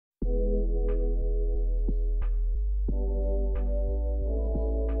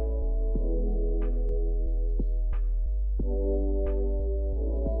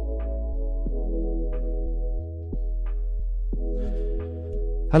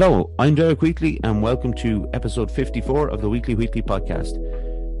Hello, I'm Derek Wheatley, and welcome to episode 54 of the Wheatley podcast.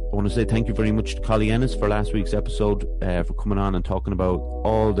 I want to say thank you very much to Collie Ennis for last week's episode, for coming on and talking about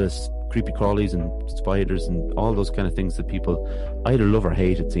all this creepy crawlies and spiders and all those kind of things that people either love or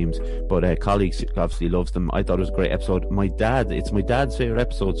hate, it seems. But Collie obviously loves them. I thought it was a great episode. It's my dad's favourite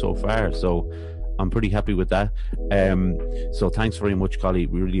episode so far, so I'm pretty happy with that. So thanks very much, Collie.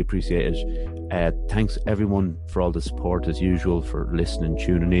 We really appreciate it. Thanks everyone for all the support as usual, for listening,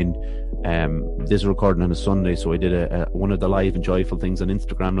 tuning in. This is recording on a Sunday, so I did one of the live and joyful things on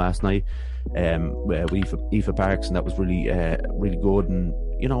Instagram last night with Aoife Parks, and that was really really good. And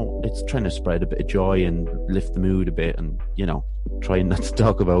you know, it's trying to spread a bit of joy and lift the mood a bit, and you know, trying not to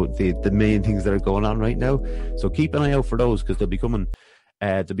talk about the main things that are going on right now. So keep an eye out for those, because they'll be coming.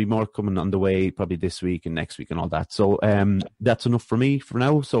 There'll be more coming on the way probably this week and next week and all that. So that's enough for me for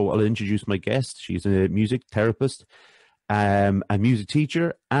now. So I'll introduce my guest. She's a music therapist, a music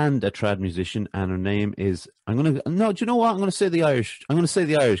teacher, and a trad musician. And her name is, do you know what? I'm going to say the Irish.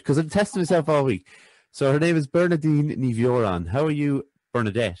 Because I've tested myself all week. So her name is Bernadette Moran. How are you,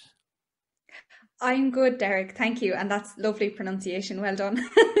 Bernadette? I'm good, Derek. Thank you. And that's lovely pronunciation. Well done.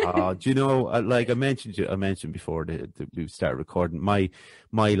 Do you know, like I mentioned before that we started recording, my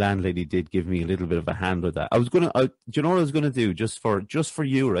landlady did give me a little bit of a hand with that. Do you know what I was going to do? Just for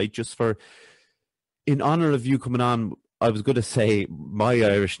you, right? In honor of you coming on, I was going to say my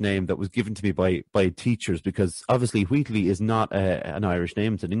Irish name that was given to me by teachers, because obviously Wheatley is not an Irish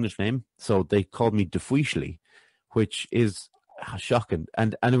name, it's an English name. So they called me Wheatley, which is shocking.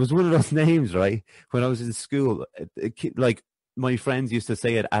 And it was one of those names, right? When I was in school, like my friends used to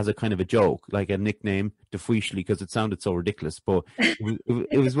say it as a kind of a joke, like a nickname, Wheatley, because it sounded so ridiculous. But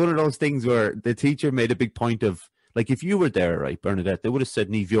it was one of those things where the teacher made a big point of, like, if you were there, right, Bernadette, they would have said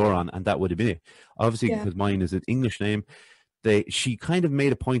Ní Bheoráin, and that would have been it. Obviously, because mine is an English name, she kind of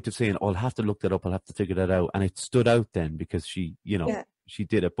made a point of saying, "Oh, I'll have to look that up. I'll have to figure that out." And it stood out then because she, she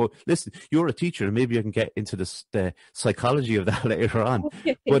did it. But listen, you're a teacher, and maybe I can get into the psychology of that later on.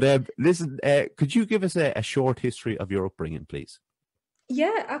 But listen, could you give us a short history of your upbringing, please?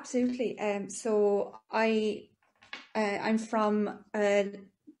 Yeah, absolutely. So I'm from a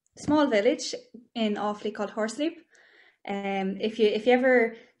small village in Offaly called Horseleap. If you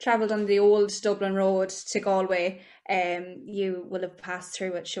ever travelled on the old Dublin Road to Galway, you will have passed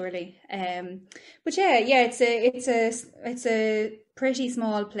through it surely. But yeah, it's a pretty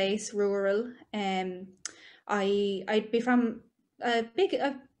small place, rural. I'd be from a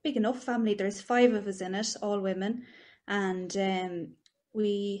big enough family. There's 5 of us in it, all women, and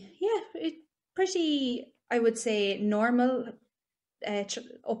pretty, I would say, normal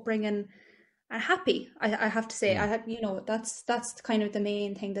upbringing. Happy, I have to say. That's kind of the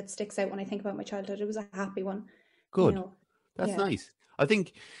main thing that sticks out when I think about my childhood. It was a happy one. Good. That's nice. I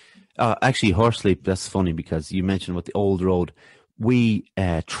think actually Horseleap, that's funny because you mentioned about the old road. We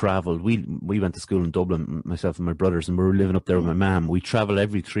travelled. We went to school in Dublin, myself and my brothers, and we were living up there with my mum. We travelled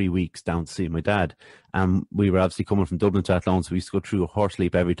every 3 weeks down to see my dad, and we were obviously coming from Dublin to Athlone, so we used to go through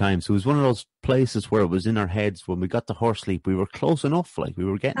Horseleap every time. So it was one of those places where it was in our heads when we got to Horseleap, we were close enough, like we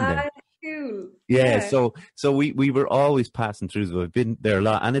were getting there. Cool. Yeah, so we were always passing through. So I've been there a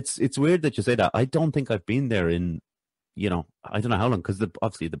lot, and it's weird that you say that. I don't think I've been there in, I don't know how long, because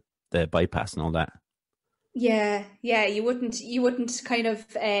obviously the bypass and all that. Yeah, you wouldn't kind of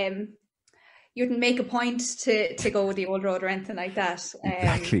you wouldn't make a point to go the old road or anything like that.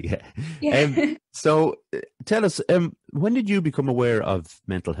 Exactly. Yeah. Yeah. So tell us, when did you become aware of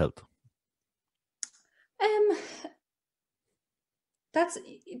mental health?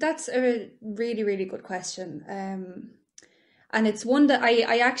 That's a really, really good question. And it's one that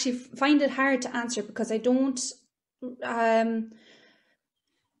I actually find it hard to answer because I don't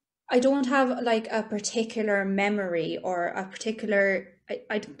have like a particular memory or a particular,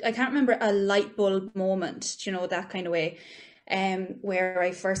 I can't remember a light bulb moment, that kind of way, where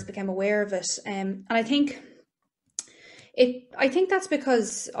I first became aware of it. And I think that's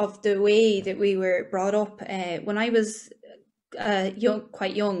because of the way that we were brought up. When I was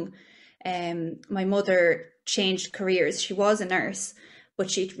quite young, my mother changed careers. She was a nurse,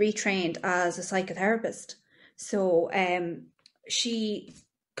 but she'd retrained as a psychotherapist. So she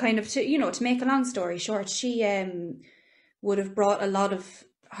kind of, to make a long story short, she would have brought a lot of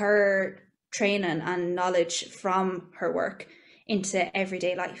her training and knowledge from her work into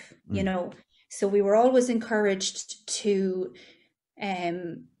everyday life, So we were always encouraged to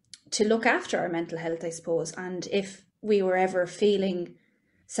look after our mental health, I suppose. And if we were ever feeling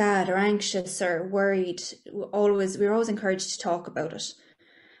sad or anxious or worried, we were always encouraged to talk about it.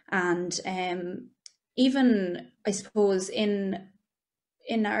 And even, I suppose, in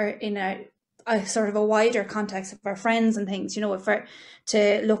in a sort of a wider context of our friends and things, to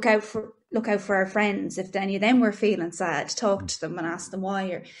look out for our friends if any of them were feeling sad, talk to them and ask them why,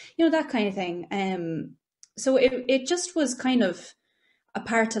 or that kind of thing. So it just was kind of a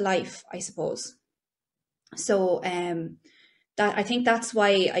part of life, I suppose. So that I think that's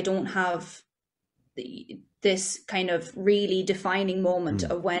why I don't have this kind of really defining moment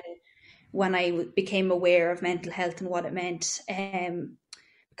of when I became aware of mental health and what it meant,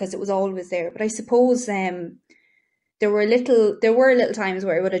 because it was always there. But I suppose there were little times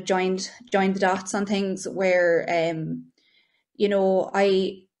where I would have joined the dots on things where I'd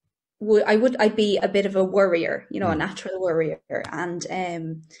be a bit of a worrier, a natural worrier, and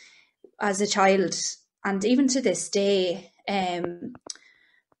as a child, and even to this day,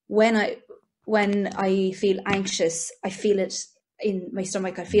 when I feel anxious, I feel it in my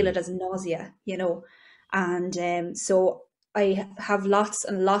stomach. I feel it as nausea, and so I have lots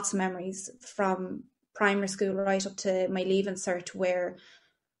and lots of memories from primary school right up to my leaving cert where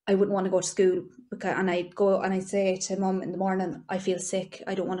I wouldn't want to go to school and I'd go and I'd say to mum in the morning, I feel sick,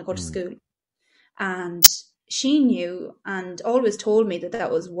 I don't want to go to school. And she knew and always told me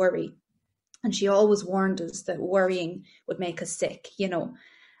that was worry. And she always warned us that worrying would make us sick,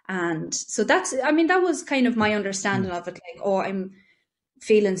 And so that was kind of my understanding of it. Like, oh, I'm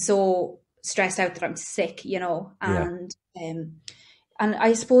feeling so stressed out that I'm sick, and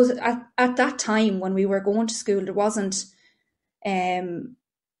I suppose at that time when we were going to school, there wasn't, we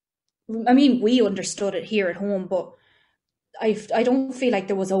understood it here at home, but I don't feel like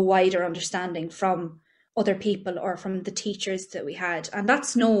there was a wider understanding from other people or from the teachers that we had. And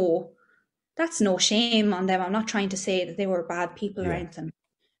that's no shame on them. I'm not trying to say that they were bad people or anything,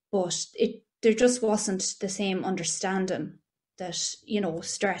 but there just wasn't the same understanding that,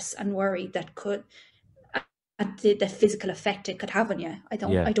 stress and worry that could, the physical effect it could have on you. I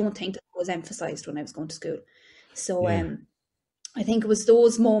don't think that was emphasized when I was going to school. So I think it was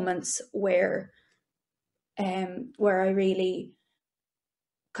those moments where I really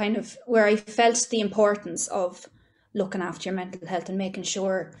where I felt the importance of looking after your mental health and making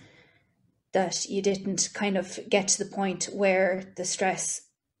sure that you didn't kind of get to the point where the stress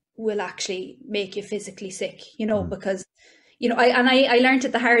will actually make you physically sick, because, I learned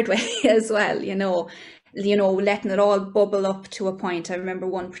it the hard way as well, letting it all bubble up to a point. I remember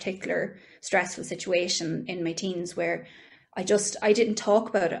one particular stressful situation in my teens where I didn't talk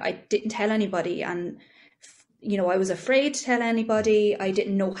about it. I didn't tell anybody. And, I was afraid to tell anybody. I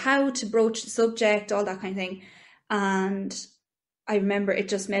didn't know how to broach the subject, all that kind of thing. And I remember it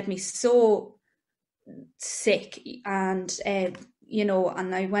just made me so sick. And, and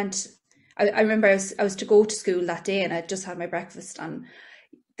I went, I remember I was to go to school that day and I just had my breakfast, and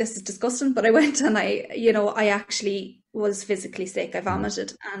this is disgusting, but I went and I actually was physically sick. I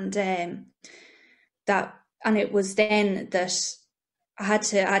vomited, and it was then that I had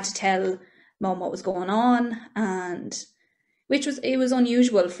to tell mum what was going on, and it was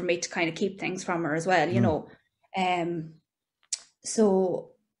unusual for me to kind of keep things from her as well,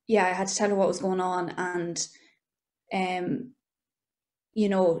 so yeah, I had to tell her what was going on, and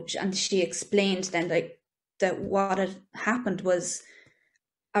and she explained then that what had happened was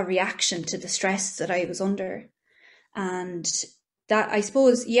a reaction to the stress that I was under. And that, I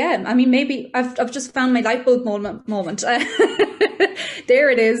suppose, maybe I've just found my light bulb moment. There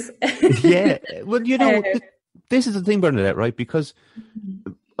it is. Yeah. Well, this is the thing, Bernadette, right? Because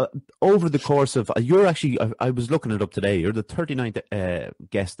over the course of, you're actually, I was looking it up today, you're the 39th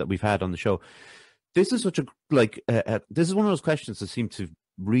guest that we've had on the show. This is such this is one of those questions that seem to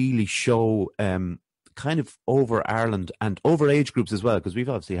really show kind of over Ireland and over age groups as well, because we've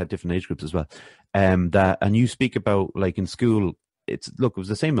obviously had different age groups as well. And you speak about, like, in school, it was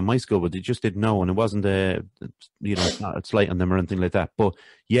the same in my school, but they just didn't know, and it wasn't it's not a slight on them or anything like that. But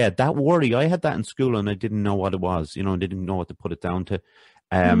yeah, that worry, I had that in school and I didn't know what it was, and didn't know what to put it down to.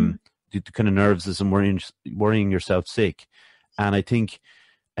 The kind of nervousness and worrying yourself sick. And I think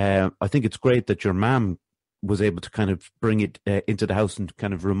it's great that your mum was able to kind of bring it into the house and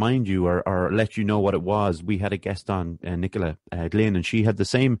kind of remind you or let you know what it was. We had a guest on, Nicola Glynn, and she had the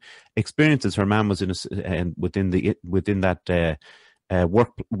same experience as her mum was within that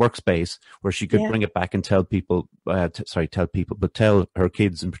workspace where she could bring it back and tell her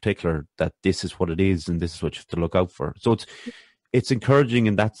kids in particular that this is what it is and this is what you have to look out for. So it's encouraging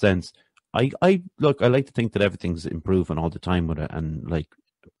in that sense. I like to think that everything's improving all the time with it, and like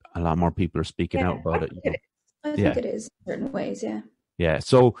a lot more people are speaking out about it. I think it is in certain ways, yeah. Yeah.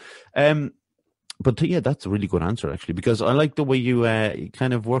 So, but yeah, that's a really good answer actually, because I like the way you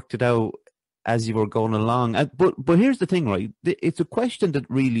kind of worked it out as you were going along. But here's the thing, right? It's a question that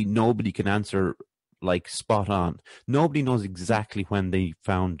really nobody can answer like spot on. Nobody knows exactly when they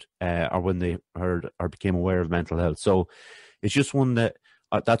found or when they heard or became aware of mental health. So it's just one that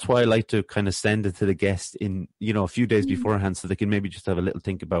that's why I like to kind of send it to the guest in, a few days beforehand, so they can maybe just have a little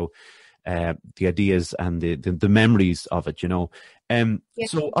think about the ideas and the memories of it, Yeah.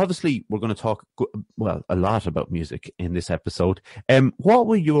 So obviously we're going to talk, a lot about music in this episode. What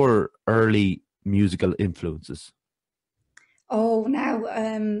were your early musical influences? Oh, now,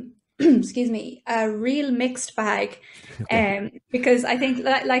 excuse me, a real mixed bag. Okay. Because I think,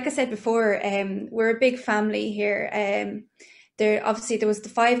 like I said before, we're a big family here. There was the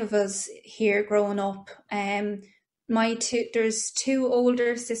five of us here growing up. There's two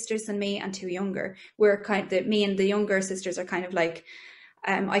older sisters than me and two younger. Me and the younger sisters are kind of like,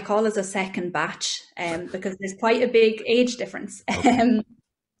 I call us a second batch, because there's quite a big age difference. Okay.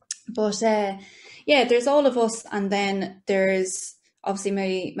 But yeah, there's all of us, and then there's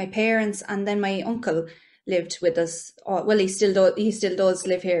obviously my parents, and then my uncle lived with us. Well, he still does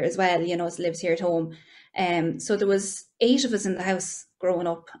live here as well. Lives here at home. So there was eight of us in the house growing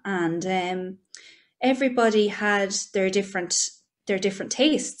up, and everybody had their different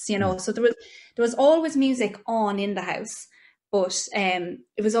tastes. Mm. So there was always music on in the house, but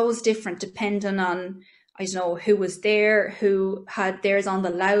it was always different depending on, I don't know, who was there, who had theirs on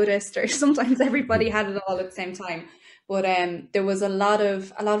the loudest, or sometimes everybody had it all at the same time. But there was a lot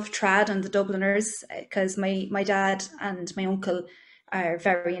of trad on the Dubliners, because my dad and my uncle are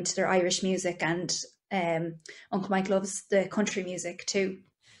very into their Irish music, and Uncle Mike loves the country music too.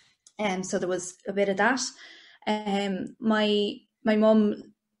 So there was a bit of that. My mum,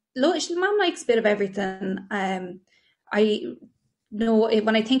 mum likes a bit of everything. I know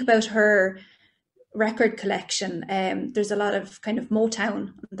when I think about her record collection, there's a lot of kind of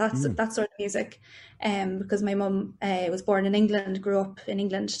Motown, that sort of music, because my mum was born in England, grew up in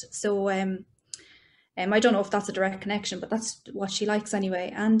England, so I don't know if that's a direct connection, but that's what she likes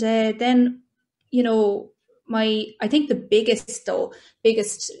anyway. And then, I think the biggest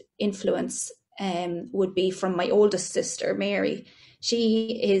influence would be from my oldest sister, Mary.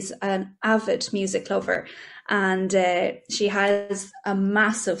 She is an avid music lover, and she has a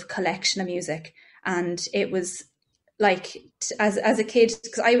massive collection of music. And it was like, as a kid,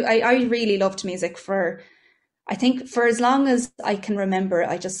 because I really loved music I think for as long as I can remember.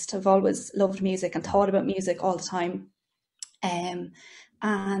 I just have always loved music and thought about music all the time. And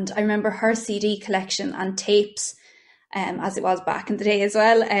I remember her CD collection and tapes, as it was back in the day as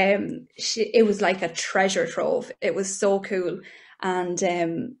well. It was like a treasure trove. It was so cool. And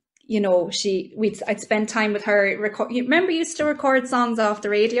I'd spend time with her. You remember, you used to record songs off the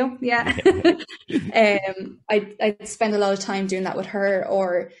radio? Yeah. I'd spend a lot of time doing that with her,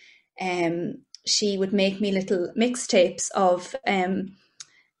 or she would make me little mixtapes of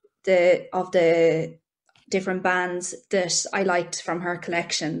the different bands that I liked from her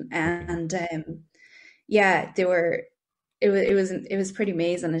collection, and yeah, it was pretty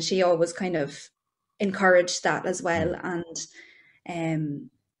amazing, and she always kind of encouraged that as well. And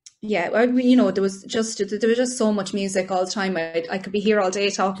yeah, there was just so much music all the time. I could be here all day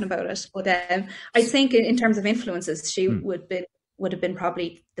talking about it, but I think in terms of influences, she would have been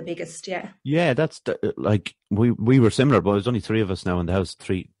probably the biggest. Yeah, that's like we were similar, but there's only three of us now in the house,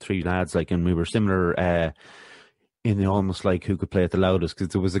 three lads, like, and we were similar in the almost like who could play it the loudest, because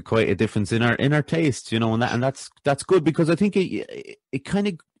there was quite a difference in our tastes, and that's good, because I think it kind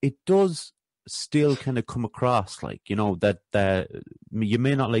of, it does still kind of come across like, that you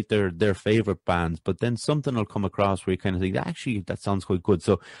may not like their favorite bands, but then something will come across where you kind of think, actually, that sounds quite good.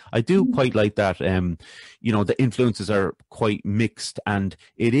 So I do quite like that. The influences are quite mixed, and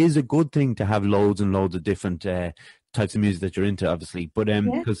it is a good thing to have loads and loads of different types of music that you're into, obviously, but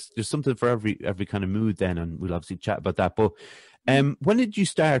because there's something for every kind of mood then, and we'll obviously chat about that. But when did you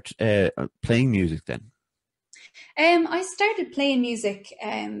start playing music then? I started playing music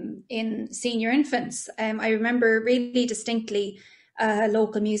in senior infants. I remember really distinctly, a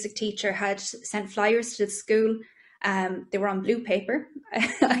local music teacher had sent flyers to the school. They were on blue paper.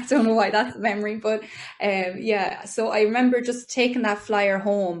 I don't know why that's a memory, but yeah. So I remember just taking that flyer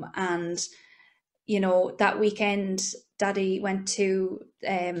home, and that weekend, Daddy went to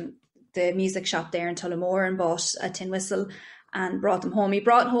the music shop there in Tullamore and bought a tin whistle and brought them home. He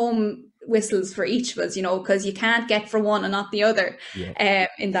brought home whistles for each of us, because you can't get for one and not the other.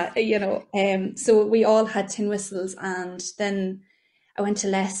 In that, so we all had tin whistles, and then I went to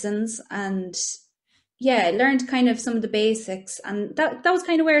lessons, and learned kind of some of the basics, and that was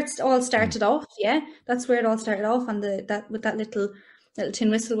kind of where it all started off. Yeah, that's where it all started off, with that little Little tin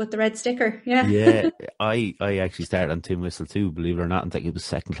whistle with the red sticker. Yeah. Yeah, I actually started on tin whistle too, believe it or not. I think it was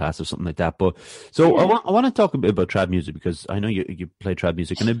second class or something like that. But so Yeah. I want to talk a bit about trad music because I know you play trad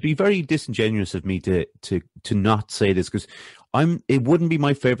music, and it'd be very disingenuous of me to not say this because it wouldn't be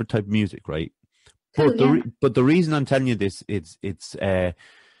my favorite type of music, right? Cool. Yeah. But the reason I'm telling you this, it's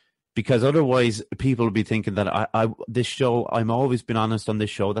because otherwise people will be thinking that this show, I'm always been honest on this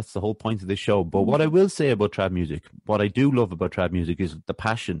show. That's the whole point of this show. But what I will say about trad music, what I do love about trad music is the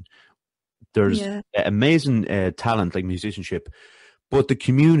passion. There's Yeah. amazing talent like musicianship, but the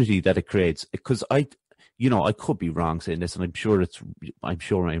community that it creates, because I could be wrong saying this, and I'm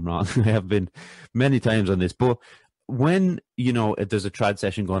sure I'm wrong. I have been many times on this, but when, if there's a trad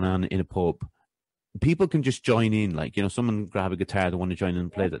session going on in a pub, people can just join in, like, someone grab a guitar, they want to join in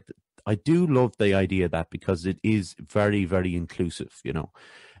and play that. I do love the idea of that because it is very, very inclusive,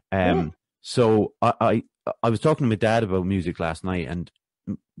 Yeah. So I was talking to my dad about music last night, and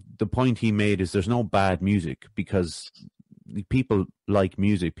the point he made is there's no bad music because people like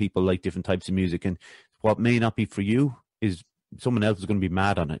music, people like different types of music, and what may not be for you is someone else is going to be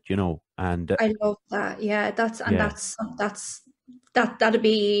mad on it, and I love that. Yeah, yeah. that'd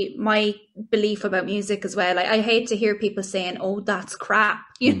be my belief about music as well. I hate to hear people saying, "Oh, that's crap,"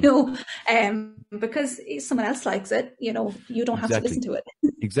 Mm. because someone else likes it. You don't have to Exactly. listen to it.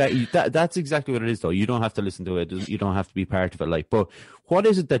 Exactly. That's exactly what it is, though. You don't have to listen to it. You don't have to be part of it. Like, but what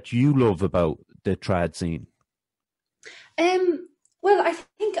is it that you love about the trad scene? Um, well, I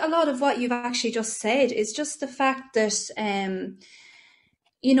think a lot of what you've actually just said is just the fact that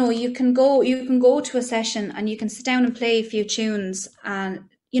you can go to a session and you can sit down and play a few tunes, and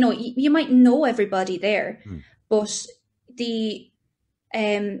you might know everybody there, Mm. but the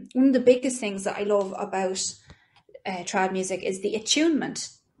one of the biggest things that I love about trad music is the attunement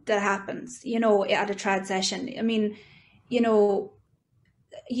that happens, at a trad session. I mean, you know,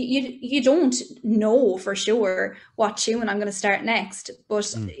 you don't know for sure what tune I'm going to start next, but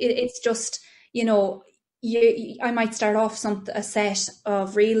Mm. it's just, you know, I might start off a set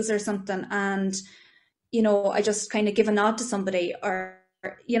of reels or something, and I just kind of give a nod to somebody, or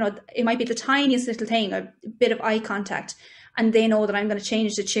it might be the tiniest little thing, a bit of eye contact, and they know that I'm going to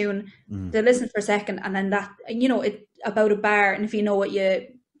change the tune. Mm. They listen for a second, and then it about a bar, and if you know it, you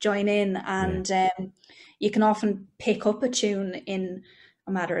join in, Yeah. and you can often pick up a tune in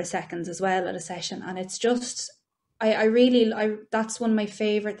a matter of seconds as well at a session, and it's just, I really, that's one of my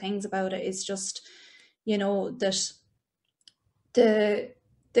favorite things about it, is just that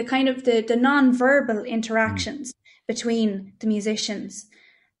the kind of the non-verbal Mm. interactions between the musicians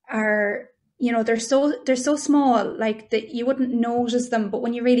are, they're so small, like that you wouldn't notice them, but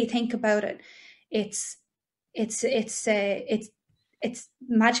when you really think about it, it's it's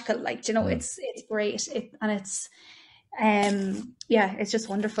magical, like, Mm. it's great, and yeah, it's just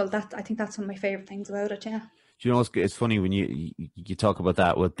wonderful. That, I think that's one of my favorite things about it. Yeah. Do you know, it's funny when you talk about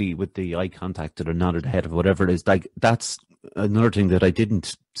that with the eye contact or the nod of the head or whatever it is. Like, that's another thing that I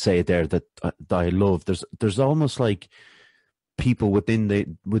didn't say there that I love. There's almost like people within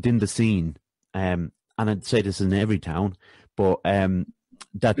the scene, and I'd say this in every town, but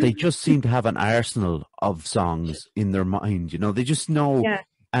that they just seem to have an arsenal of songs in their mind. They just know. Yeah.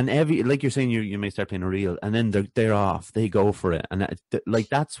 And like you're saying, you may start playing a reel, and then they're off. They go for it, and like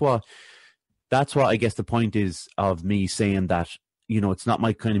that's what I guess the point is of me saying that, it's not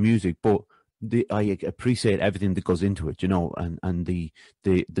my kind of music, but I appreciate everything that goes into it, and the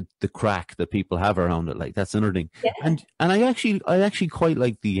crack that people have around it. Like, that's another thing. Yeah. And I actually quite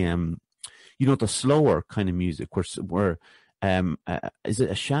like the slower kind of music where is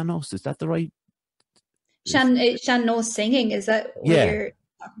it a shanos? Is that the right? Shan knows singing. Is that what Yeah. you're?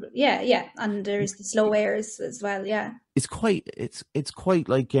 Yeah, yeah. And there's the slow airs as well. Yeah. It's quite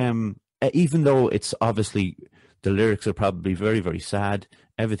like, even though it's obviously the lyrics are probably very, very sad,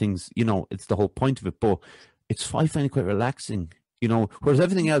 everything's, it's the whole point of it, but I find it quite relaxing, whereas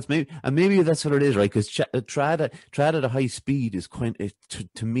everything else, maybe that's what it is, right? Because trad at a high speed is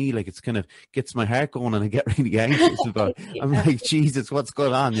to me, like, it's kind of gets my heart going, and I get really anxious about. I'm Yeah. like, Jesus, what's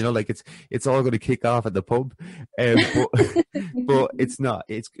going on? Like, it's all going to kick off at the pub, but it's not.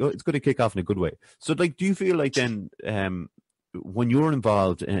 It's going to kick off in a good way. So, like, do you feel like then, when you're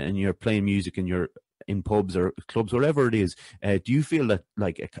involved and you're playing music and you're in pubs or clubs, wherever it is, do you feel that,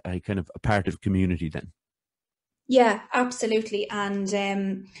 like, a kind of a part of community then? Yeah, absolutely. And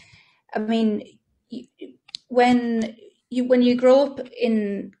I mean, when you grow up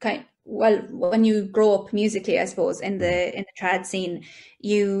when you grow up musically, I suppose, in Mm. the trad scene,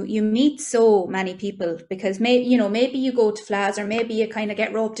 you meet so many people, because maybe you go to Flas, or maybe you kind of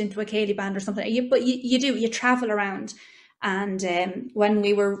get roped into a Cayley band or something. But you travel around, And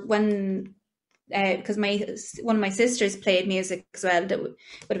because one of my sisters played music as well, that would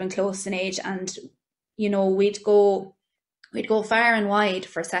have been close in age, and we'd go far and wide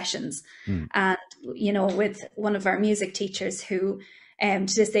for sessions. And with one of our music teachers who to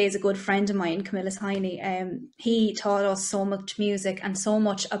this day is a good friend of mine, Camillus Heine, he taught us so much music and so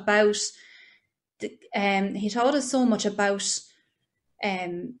much about he taught us so much about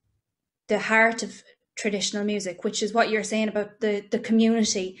the heart of traditional music, which is what you're saying about the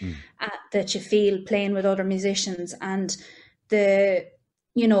community that you feel playing with other musicians, and the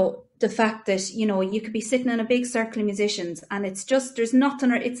fact that you could be sitting in a big circle of musicians and it's just there's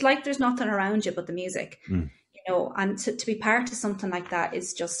nothing around you but the music. And to be part of something like that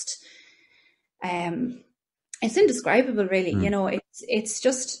is just it's indescribable, really. It's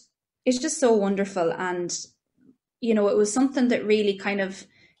just so wonderful. And it was something that really kind of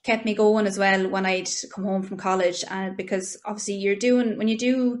kept me going as well when I'd come home from college. And because obviously when you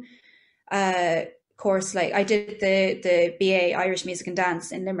do course, like I did the BA Irish Music and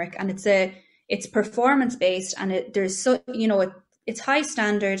Dance in Limerick, and it's performance based, and it's high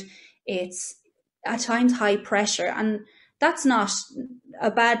standard, it's at times high pressure, and that's not a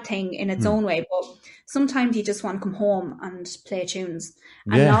bad thing in its own way, but sometimes you just want to come home and play tunes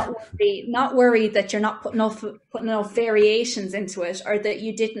and not worry that you're not putting enough variations into it, or that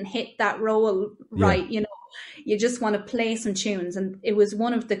you didn't hit that roll right. You just want to play some tunes. And it was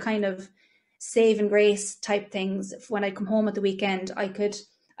one of the kind of saving grace type things. When I come home at the weekend, I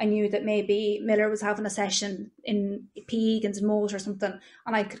knew that maybe Miller was having a session in P. Egan's and Moat or something,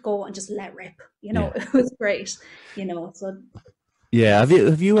 and I could go and just let rip. It was great. So. Yeah,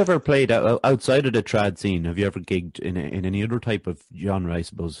 have you ever played outside of the trad scene? Have you ever gigged in any other type of genre, I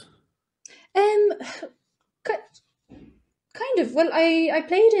suppose? Kind of. Well, I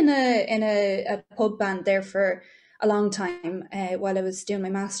played in a pub band there for a long time while I was doing my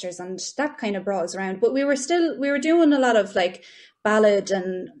masters, and that kind of brought us around. But we were doing a lot of like ballad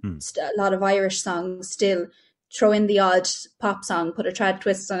and a lot of Irish songs. Still throw in the odd pop song, put a trad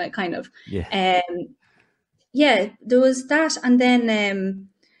twist on it, kind of. Yeah, there was that, and then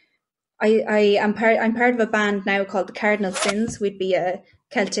I'm part of a band now called the Cardinal Sins. We'd be a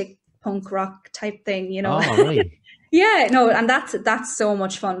Celtic punk rock type thing, Oh, right. Yeah, no, and that's so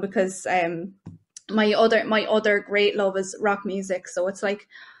much fun because my other great love is rock music, so it's like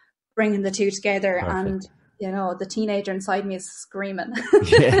bringing the two together. Perfect. And the teenager inside me is screaming.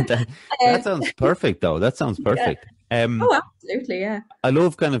 Yeah, that sounds perfect, though. That sounds perfect. Oh, absolutely, yeah. I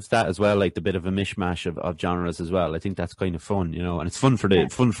love kind of that as well, like the bit of a mishmash of genres as well. I think that's kind of fun, and it's fun for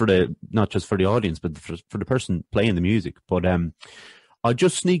the not just for the audience, but for the person playing the music. But I'll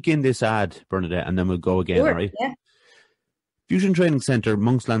just sneak in this ad, Bernadette, and then we'll go again. Sure, all right? Yeah. Fusion Training Centre,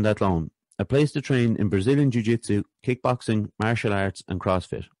 Monksland Athlone, a place to train in Brazilian Jiu-Jitsu, kickboxing, martial arts, and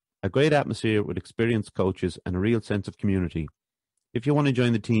CrossFit. A great atmosphere with experienced coaches and a real sense of community. If you want to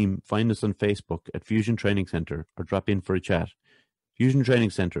join the team, find us on Facebook at Fusion Training Centre or drop in for a chat. Fusion Training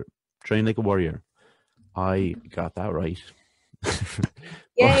Centre, train like a warrior. I got that right.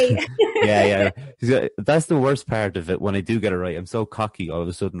 Yay. Yeah. That's the worst part of it when I do get it right. I'm so cocky all of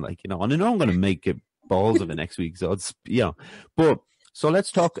a sudden, and I know I'm going to make it balls of it next week. So it's, but so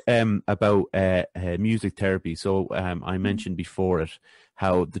let's talk about music therapy. So I mentioned before it,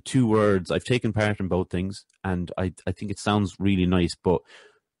 how the two words, I've taken part in both things, and I think it sounds really nice. But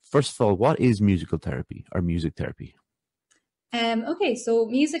first of all, what is musical therapy or music therapy? Okay, so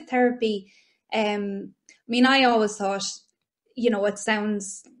music therapy, I always thought, it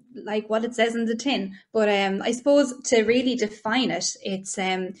sounds like what it says in the tin, but I suppose to really define it,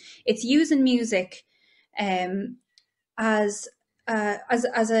 it's using music as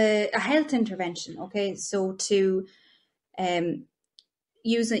a health intervention. Okay, so to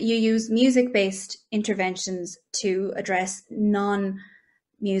use music-based interventions to address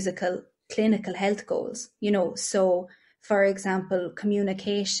non-musical clinical health goals. So for example,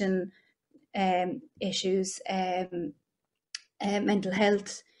 communication issues, mental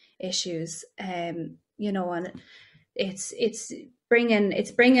health issues, and it's bringing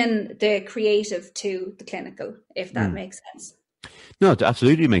the creative to the clinical, if that makes sense. No, it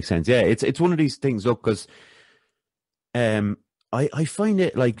absolutely makes sense. Yeah, it's one of these things. Look, because I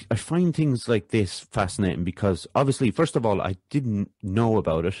find things like this fascinating because obviously, first of all, I didn't know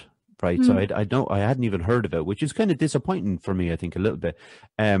about it. Right, so I hadn't even heard of it, which is kind of disappointing for me. I think a little bit.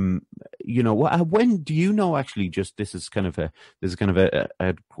 When do you know? Actually, just this is kind of a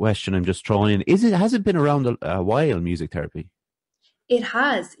question I'm just throwing in. Has it been around a while? Music therapy. It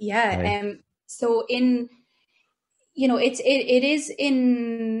has, yeah. Okay. So it is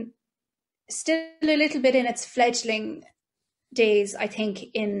in still a little bit in its fledgling days, I think,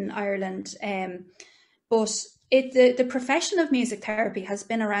 in Ireland. But the profession of music therapy has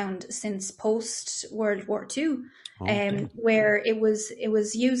been around since post World War II, Okay. where it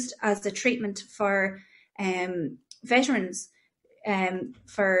was used as a treatment for veterans,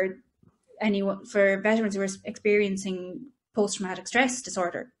 for anyone, for veterans who were experiencing post traumatic stress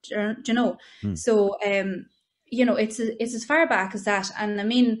disorder. Do you know? Hmm. So it's as far back as that, and I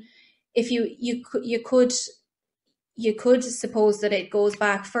mean, if you could suppose that it goes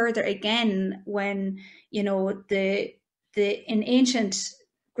back further again when the in ancient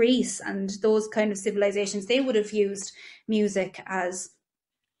Greece and those kind of civilizations, they would have used music as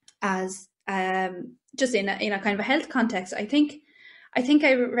just in a kind of a health context. I think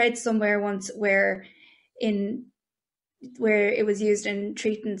I read somewhere once in where it was used in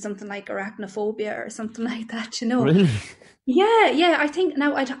treating something like arachnophobia or something like that. Really? Yeah. I think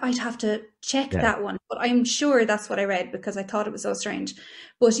now I'd have to check Yeah. that one, but I'm sure that's what I read because I thought it was so strange.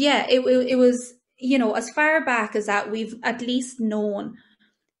 But yeah, it was, as far back as that, we've at least known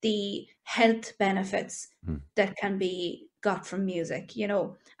the health benefits Hmm. that can be got from music,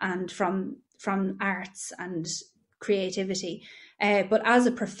 and from arts and creativity. But as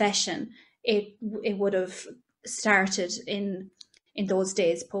a profession, it would have started in those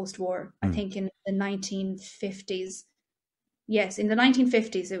days post-war. I Hmm. think in the 1950s. Yes, in the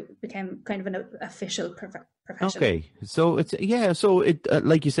 1950s, it became kind of an official profession. Okay, so so it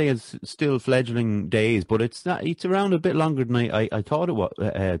like you say, it's still fledgling days, but it's not. It's around a bit longer than I thought it was.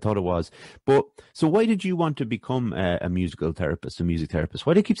 Thought it was. But so, why did you want to become a musical therapist, a music therapist?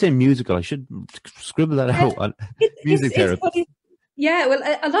 Why do you keep saying musical? I should scribble that out. On music It's therapist. funny. Yeah, well,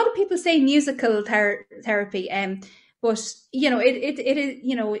 a lot of people say musical therapy, but it is,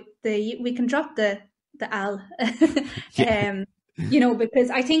 the we can drop the al, Yeah. because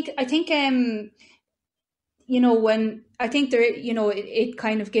when I think there, it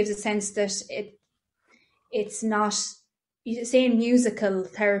kind of gives a sense that it's not, saying musical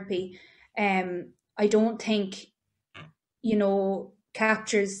therapy. I don't think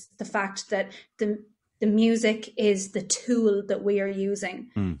captures the fact that the music is the tool that we are using.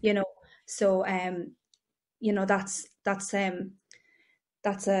 Hmm. So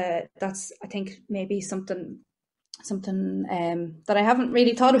that's I think maybe something that I haven't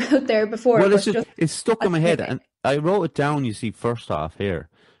really thought about there before, Well, but just it's stuck in as my a head, and I wrote it down. You see, first off here,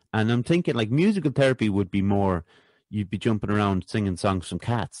 and I'm thinking like musical therapy would be more. You'd be jumping around singing songs from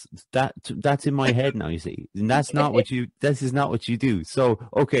cats. That's in my head now. You see, and that's not what you. This is not what you do. So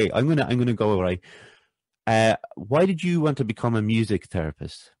okay, I'm gonna go right. Why did you want to become a music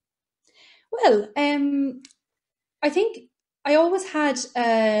therapist? well, I think I always had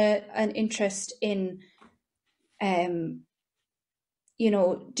an interest in um,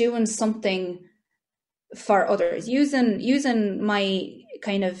 doing something for others, using my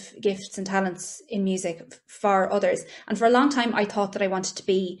kind of gifts and talents in music for others. And for a long time, I thought that I wanted to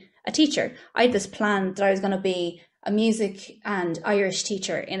be a teacher. I had this plan that I was going to be a music and Irish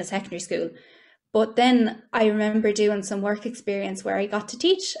teacher in a secondary school. But then I remember doing some work experience where I got to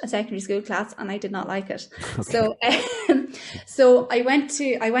teach a secondary school class, and I did not like it. Okay. So, so I went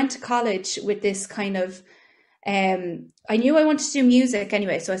to college with this kind of, I knew I wanted to do music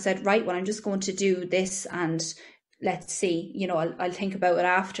anyway. So I said, right, well, I'm just going to do this, and let's see. I'll think about it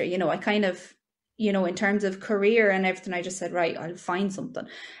after. I kind of, in terms of career and everything, I just said, right, I'll find something.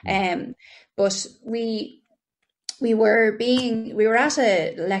 Mm. But we were at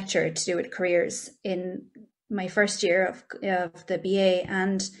a lecture to do with careers in my first year of the BA,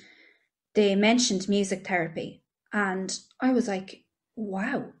 and they mentioned music therapy, and I was like,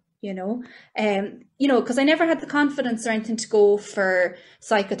 wow, because I never had the confidence or anything to go for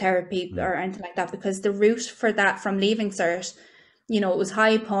psychotherapy Mm. or anything like that, because the route for that from leaving cert, it was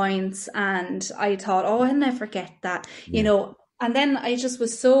high points, and I thought, oh, I'll never get that, Yeah. and then I just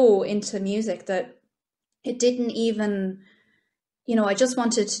was so into music that it didn't even, I just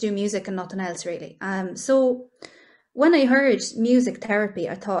wanted to do music and nothing else really. So when I heard music therapy,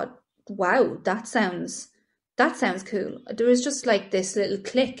 I thought, wow, that sounds cool. There was just like this little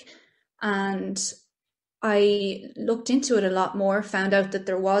click, and I looked into it a lot more, found out that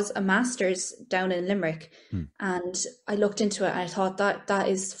there was a master's down in Limerick, Mm. and I looked into it and I thought that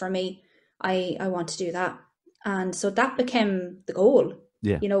is for me. I want to do that. And so that became the goal.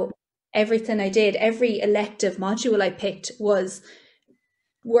 Yeah. You know, everything I did, every elective module I picked was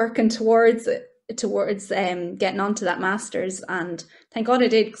working towards getting onto that master's, and thank God I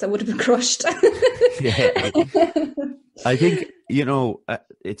did, because I would have been crushed. Yeah. I think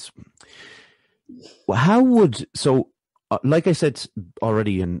it's how would so like I said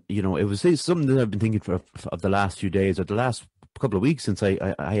already, and it was something that I've been thinking for of the last few days or the last couple of weeks since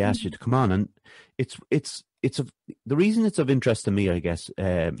I asked you to come on, and the reason it's of interest to me, I guess,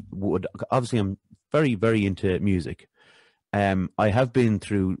 would obviously I'm very, very into music. I have been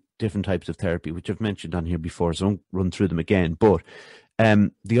through different types of therapy, which I've mentioned on here before, so I won't run through them again. But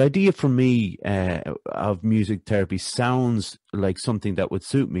the idea for me of music therapy sounds like something that would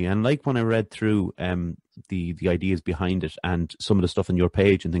suit me. And like when I read through the ideas behind it and some of the stuff on your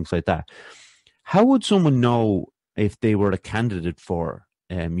page and things like that, how would someone know if they were a candidate for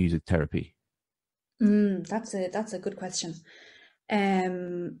music therapy? That's a good question.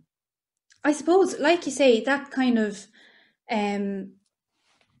 I suppose, like you say, that kind of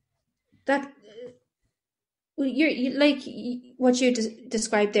that like what you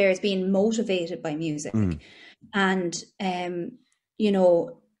described there as being motivated by music, and you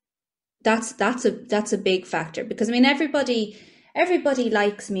know, that's a big factor, because I mean everybody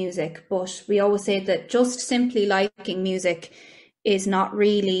likes music, but we always say that just simply liking music is not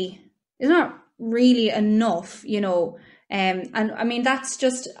really enough, you know. And I mean that's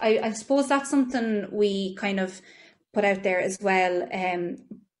just I suppose that's something we kind of put out there as well,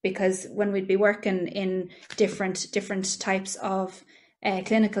 because when we'd be working in different types of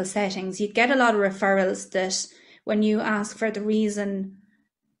clinical settings, you'd get a lot of referrals that when you ask for the reason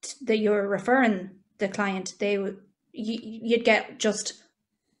that you're referring the client, you'd get just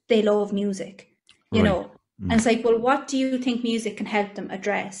they love music, you know. And it's like, well, what do you think music can help them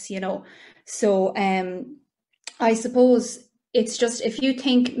address, you know? So I suppose it's just, if you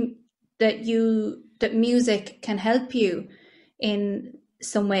think that music can help you in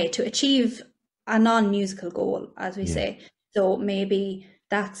some way to achieve a non-musical goal, as we say. So maybe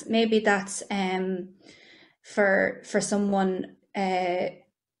that's for someone,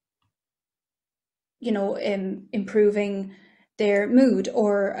 you know, improving their mood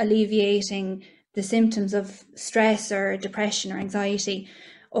or alleviating the symptoms of stress or depression or anxiety,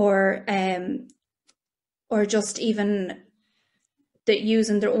 or just even that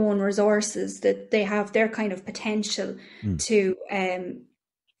using their own resources, that they have their kind of potential to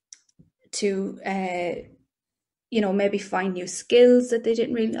you know, maybe find new skills that they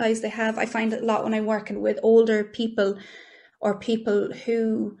didn't realize they have. I find it a lot when I'm working with older people, or people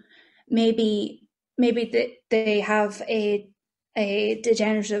who maybe they have a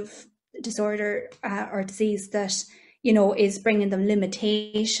degenerative disorder or disease that, you know, is bringing them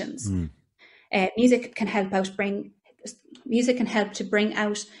limitations. Music can help to bring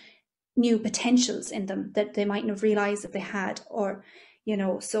out new potentials in them that they mightn't have realized that they had, or, you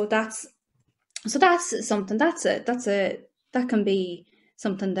know. So that's something that can be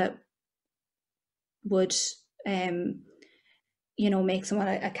something that would you know, make someone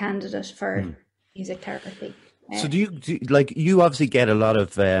a candidate for music therapy. So do you like, you obviously get a lot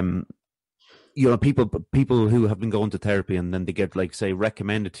of you know, people who have been going to therapy and then they get, like, say,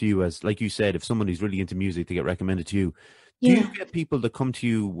 recommended to you, as like you said, if someone who's really into music, they get recommended to you. Do you get people that come to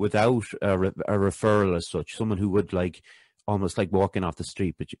you without a referral as such? Someone who would, like, almost like walking off the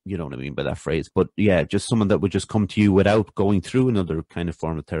street, but you know what I mean by that phrase. But yeah, just someone that would just come to you without going through another kind of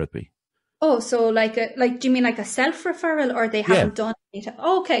form of therapy. Oh, so like do you mean like a self-referral, or they haven't done it?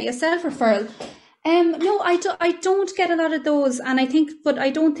 Okay, a self-referral. No, I don't get a lot of those, and but I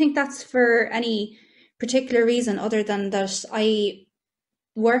don't think that's for any particular reason other than that I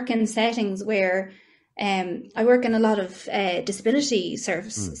work in settings where I work in a lot of disability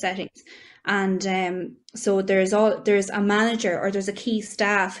service settings, and so there's a manager, or there's a key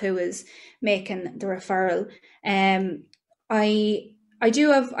staff who is making the referral. I do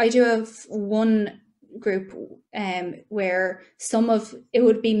have one group where some of it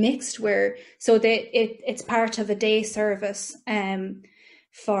would be mixed, where it's part of a day service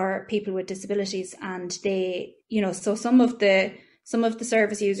for people with disabilities, and they, you know, so some of the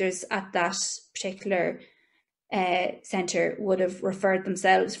service users at that particular centre would have referred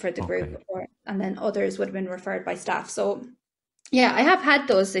themselves for the group, and then others would have been referred by staff. So yeah, I have had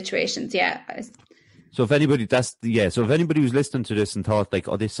those situations. Yeah. So if anybody so if anybody who's listening to this and thought like,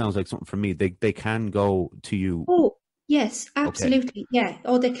 oh, this sounds like something for me, they can go to you. Oh, yes, absolutely. Yeah.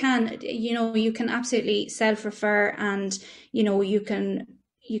 Oh, they can. You know, you can absolutely self-refer, and you know, you can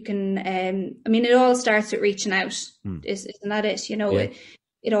I mean, it all starts with reaching out. Isn't that it? You know,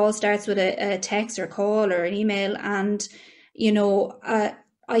 it all starts with a text or call or an email, and you know,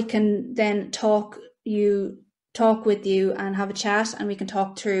 I can then talk with you and have a chat, and we can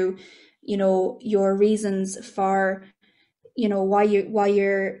talk through, you know, your reasons for, you know, why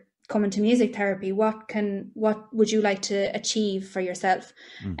you're coming to music therapy. What would you like to achieve for yourself?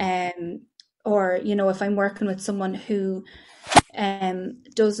 Or, you know, if I'm working with someone who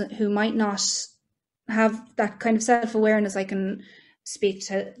might not have that kind of self-awareness, I can speak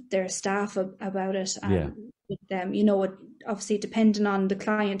to their staff about it Yeah. and with them, it obviously depending on the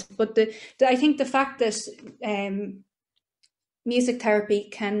client. But I think the fact that music therapy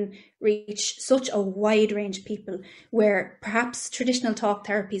can reach such a wide range of people where perhaps traditional talk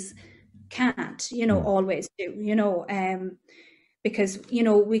therapies can't, always do, because,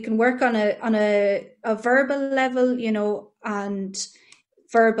 we can work on a verbal level, and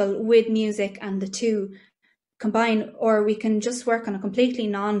verbal with music, and the two combine, or we can just work on a completely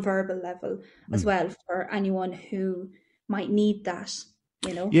non-verbal level as well for anyone who might need that,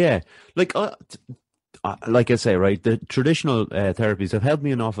 Yeah. Like I say, right, the traditional therapies have helped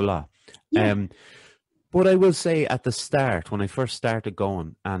me an awful lot. Yeah. But I will say at the start, when I first started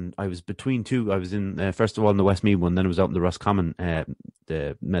going, and I was between two, I was in, first of all, in the Westmead one, then I was out in the Roscommon,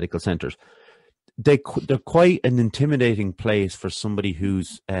 the medical centres. They're quite an intimidating place for somebody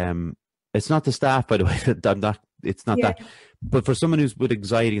who's, it's not the staff, by the way, it's not that, but for someone who's with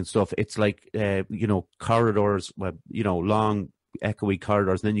anxiety and stuff, it's like, corridors, long, echoey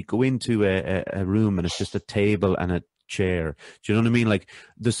corridors, and then you go into a room and it's just a table and a chair. Do you know what I mean? Like,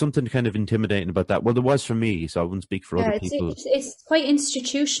 there's something kind of intimidating about that. Well, there was for me, so I wouldn't speak for other people. It's quite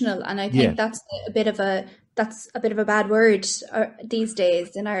institutional, and I think that's a bit of a bad word these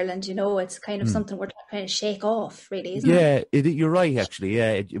days in Ireland. It's kind of something we're trying to shake off, really, isn't it? Yeah, you're right. Actually,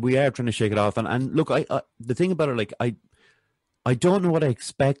 yeah, we are trying to shake it off. And look, I the thing about it, like, I don't know what I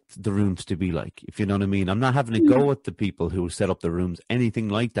expect the rooms to be like, if you know what I mean. I'm not having to go at the people who set up the rooms, anything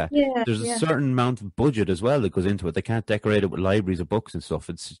like that. Yeah, There's a certain amount of budget as well that goes into it. They can't decorate it with libraries of books and stuff.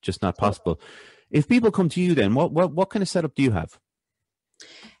 It's just not possible. If people come to you, then what kind of setup do you have?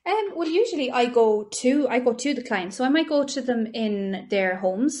 Well, usually I go to the client, so I might go to them in their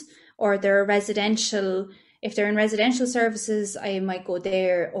homes or their residential. If they're in residential services, I might go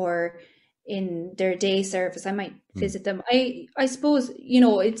there, or in their day service, I might visit them. I suppose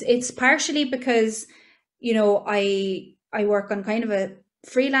it's partially because I work on kind of a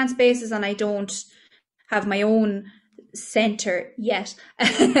freelance basis and I don't have my own center yet.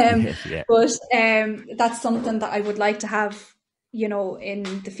 Yeah. But that's something that I would like to have, in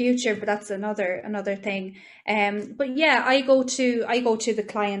the future. But that's another thing. But yeah, I go to the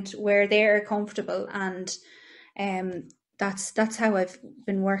client where they're comfortable, and that's how I've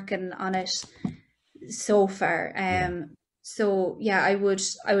been working on it so far. So yeah, I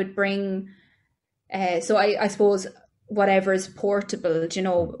would bring. So I suppose whatever is portable,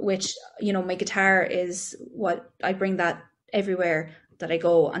 which my guitar is what I bring that everywhere that I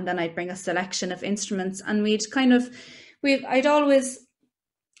go, and then I'd bring a selection of instruments, and I'd always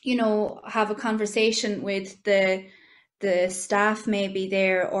have a conversation with the staff maybe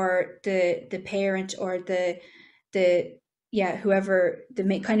there, or the parent, or the whoever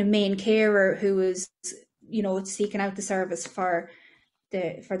the kind of main carer who is seeking out the service for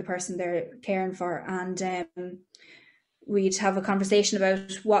the person they're caring for, and we'd have a conversation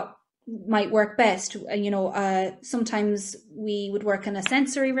about what might work best. Sometimes we would work in a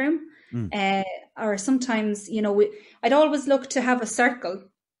sensory room, or sometimes I'd always look to have a circle,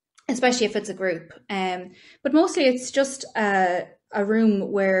 especially if it's a group. But mostly it's just a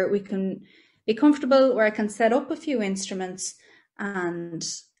room where we can be comfortable, where I can set up a few instruments, and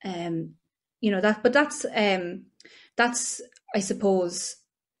that. But that's I suppose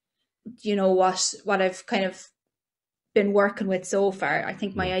what I've kind of been working with so far. I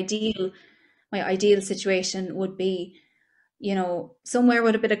think my ideal situation would be somewhere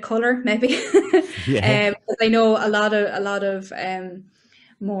with a bit of color, maybe. Because I know a lot of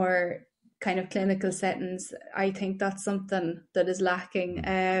more kind of clinical settings, I think that's something that is lacking.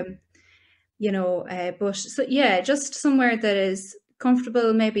 But so yeah, just somewhere that is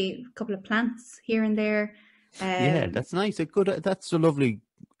comfortable, maybe a couple of plants here and there. Yeah, that's nice. That's a lovely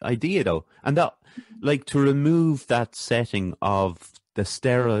idea, though. And that, like, to remove that setting of the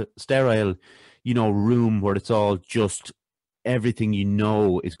sterile, room where it's all just everything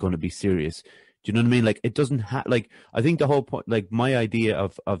is going to be serious. Do you know what I mean? Like, it doesn't have, like, I think the whole point, like, my idea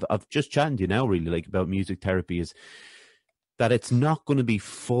of just chatting to you now, really, like, about music therapy is that it's not going to be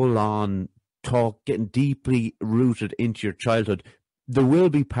full on talk, getting deeply rooted into your childhood. There will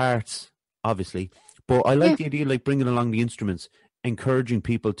be parts, obviously, but I like the idea, like, bringing along the instruments, encouraging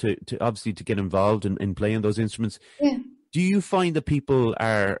people to obviously to get involved in playing those instruments. Yeah. Do you find that people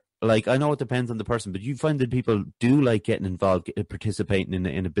are, like, I know it depends on the person, but do you find that people do like getting involved, participating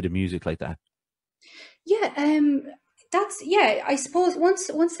in a bit of music like that? Yeah, I suppose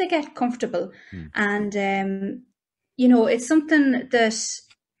once they get comfortable, and it's something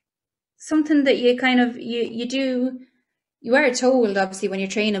that you kind of you do you are told obviously when you're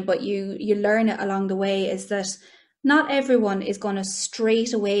training, but you learn it along the way, is that not everyone is going to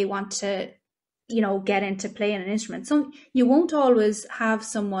straight away want to, get into playing an instrument. So you won't always have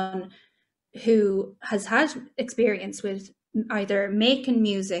someone who has had experience with either making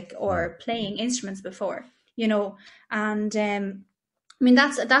music or playing instruments before, and I mean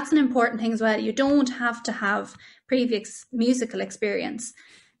that's an important thing as well. You don't have to have previous musical experience.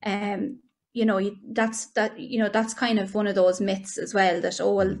 Um, that's kind of one of those myths as well, that,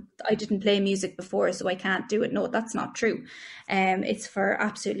 oh well, I didn't play music before so I can't do it. No, that's not true. It's for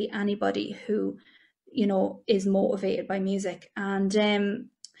absolutely anybody who, is motivated by music. And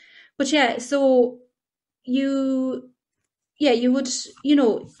but yeah, so you you would,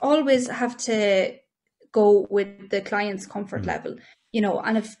 always have to go with the client's comfort level,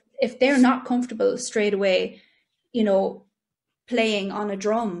 and if they're not comfortable straight away, you know playing on a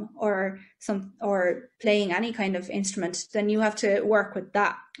drum or playing any kind of instrument, then you have to work with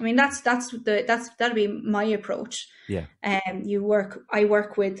that. I mean, that'll be my approach. Yeah. I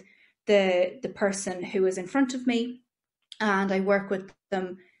work with the person who is in front of me, and I work with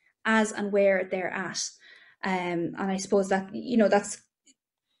them as and where they're at. And I suppose that, that's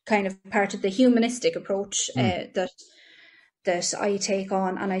kind of part of the humanistic approach that I take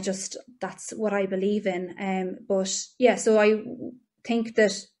on, and that's what I believe in. But yeah, so I think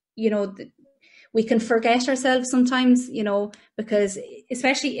that, we can forget ourselves sometimes, because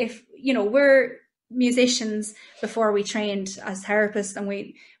especially if, we're musicians before we trained as therapists, and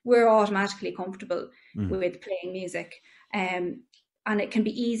we're automatically comfortable with playing music. And it can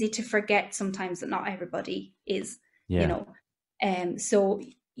be easy to forget sometimes that not everybody is, so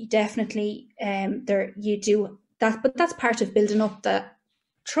you definitely, there you do that, but that's part of building up that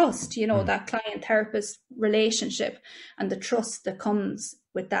trust, that client therapist relationship, and the trust that comes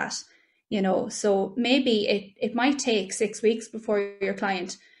with that, so maybe it might take 6 weeks before your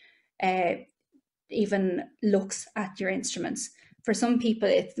client even looks at your instruments. For some people,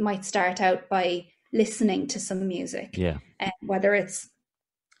 it might start out by listening to some music, whether it's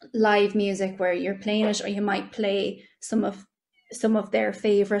live music where you're playing it, or you might play some of their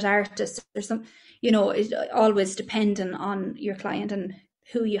favorite artists, or some, it always depending on your client and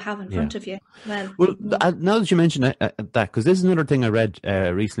who you have in front of you. Well, now that you mention that, because this is another thing I read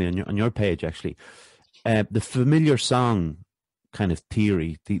recently on your page, actually, the familiar song kind of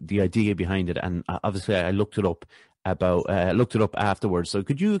theory, the idea behind it, and obviously I looked it up afterwards. So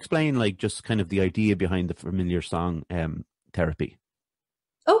could you explain, like, just kind of the idea behind the familiar song therapy?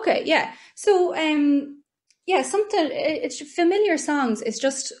 Okay, yeah. So it's familiar songs is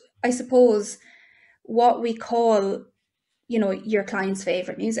just, I suppose, what we call, your client's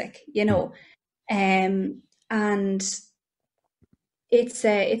favorite music, and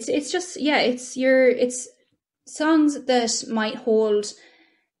it's just, it's songs that might hold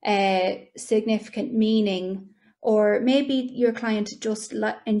significant meaning, or maybe your client just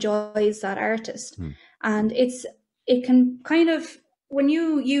enjoys that artist. And it can kind of, when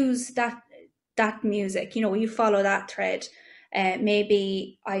you use that music, you follow that thread.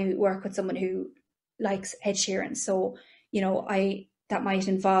 Maybe I work with someone who likes Ed Sheeran, so that might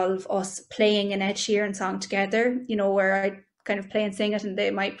involve us playing an Ed Sheeran song together, where I kind of play and sing it, and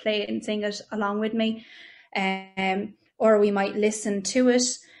they might play and sing it along with me. Or we might listen to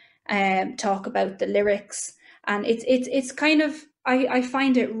it, talk about the lyrics, and it's kind of, I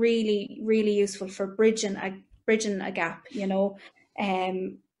find it really, really useful for bridging a gap,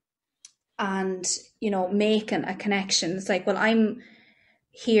 and making a connection. It's like, well, I'm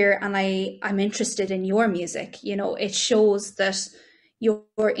here and I'm interested in your music. It shows that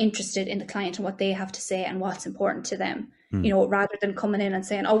you're interested in the client and what they have to say and what's important to them. Rather than coming in and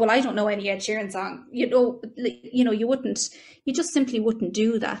saying, oh, well, I don't know any Ed Sheeran song. You just simply wouldn't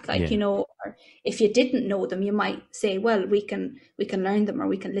do that. Or if you didn't know them, you might say, well, we can learn them, or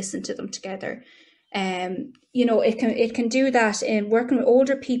we can listen to them together. It can do that. In working with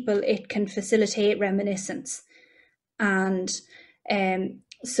older people, it can facilitate reminiscence. And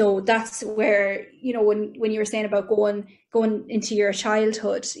so that's where, when you were saying about going into your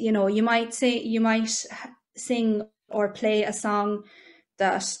childhood, you might sing or play a song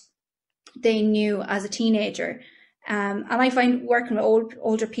that they knew as a teenager. And I find working with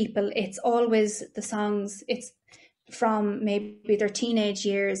older people, it's always the songs, it's from maybe their teenage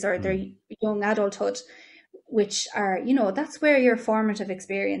years or their young adulthood, which are, that's where your formative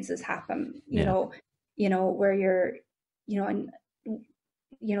experiences happen, where you're, and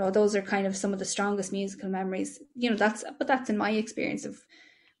those are kind of some of the strongest musical memories, but that's in my experience of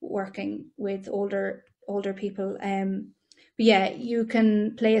working with older people. But yeah, you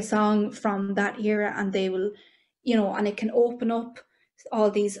can play a song from that era and they will, and it can open up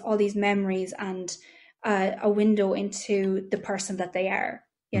all these memories and a window into the person that they are,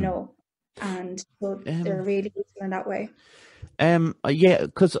 and so they're Um, really useful in that way. yeah,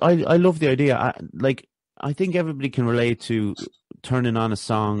 because I love the idea. I think everybody can relate to turning on a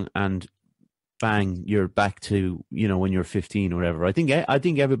song and bang, you're back to, when you're 15 or whatever. I think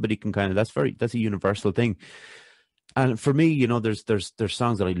everybody can kind of, that's a universal thing. And for me, there's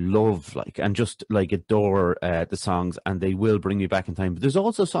songs that I love, like, and just like adore the songs, and they will bring me back in time. But there's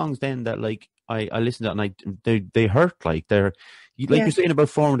also songs then that, like, I listen to, and they hurt, like like you're Yeah, saying about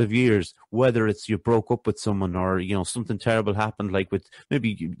formative years, whether it's you broke up with someone, or something terrible happened, like with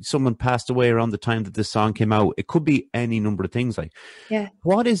maybe someone passed away around the time that this song came out. It could be any number of things. Like, yeah.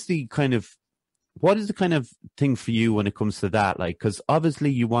 what is the kind of thing for you when it comes to that? Like, because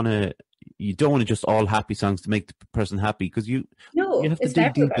obviously you don't want to just all happy songs to make the person happy, because you No, have to it's dig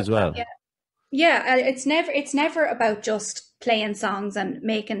never deep about as that. well. Yeah. Yeah, it's never about just playing songs and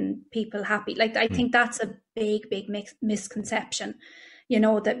making people happy. Like, I Mm, think that's a big misconception.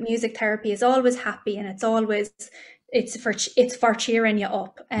 That music therapy is always happy, and it's for cheering you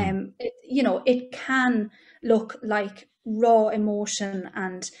up. mm, It can look like raw emotion,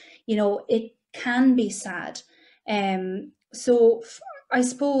 and it can be sad. I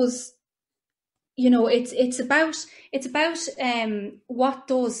suppose it's about what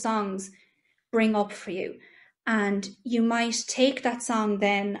those songs bring up for you. And you might take that song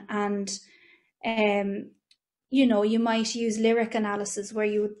then, and um, you might use lyric analysis where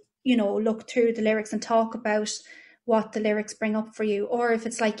you would, look through the lyrics and talk about what the lyrics bring up for you. Or if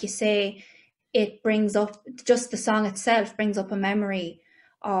it's like you say, it brings up, just the song itself brings up a memory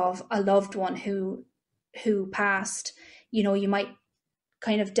of a loved one who passed. You might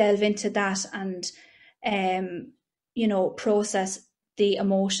kind of delve into that and process the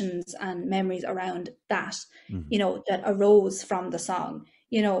emotions and memories around that, mm. that arose from the song.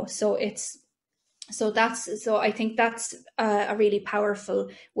 So I think that's a really powerful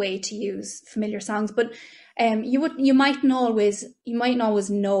way to use familiar songs. But you mightn't always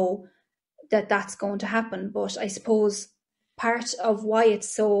know that that's going to happen. But I suppose part of why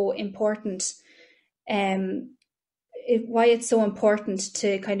it's so important, um, why it's so important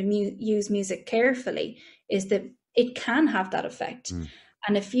to kind of use music carefully, is that it can have that effect. Mm.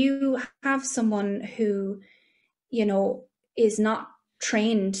 And if you have someone who, you know, is not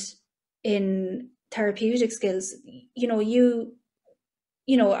trained in therapeutic skills,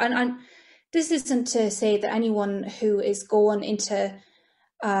 and this isn't to say that anyone who is going into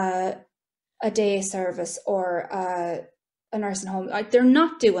uh, a day service or a nursing home, like, they're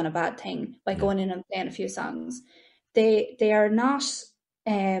not doing a bad thing by Yeah. going in and playing a few songs. They are not,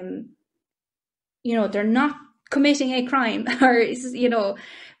 um, they're not committing a crime, or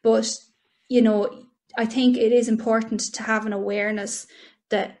but you know, I think it is important to have an awareness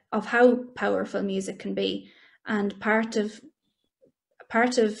that of how powerful music can be. And part of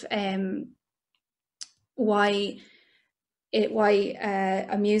why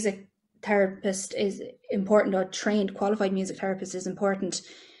a music therapist is important, or trained qualified music therapist is important,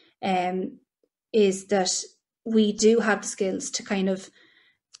 um, is that we do have the skills to kind of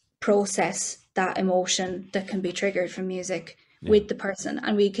process that emotion that can be triggered from music Yeah. with the person,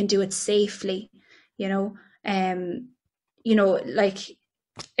 and we can do it safely. You know, um, like,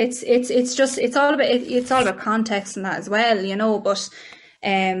 it's all about context and that as well. But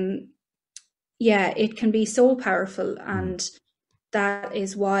um, yeah, it can be so powerful, Mm. and that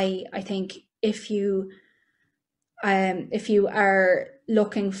is why I think if you are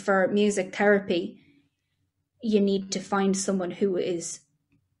looking for music therapy, you need to find someone who is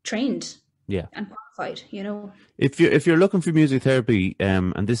trained Yeah. and qualified. If you're looking for music therapy,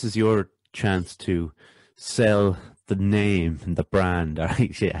 and this is your chance to sell the name and the brand. All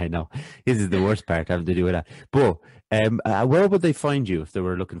right, yeah, I know this is the worst part having to do with that. But where would they find you if they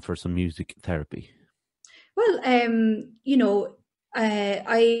were looking for some music therapy? Well,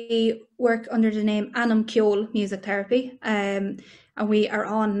 I work under the name Anam Kjol Music Therapy, and we're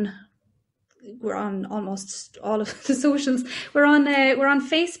on almost all of the socials. We're on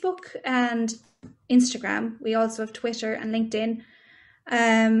Facebook and Instagram. We also have Twitter and LinkedIn.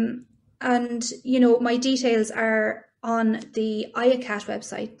 And my details are on the IACAT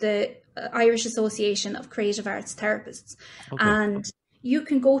website, the Irish Association of Creative Arts Therapists. Okay. And you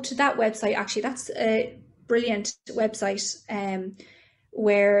can go to that website. Actually, that's a brilliant website,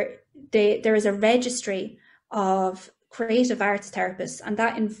 where there is a registry of creative arts therapists, and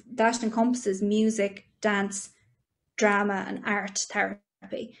that encompasses music, dance, drama, and art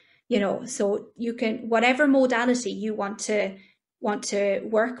therapy. So you can, whatever modality you want to want to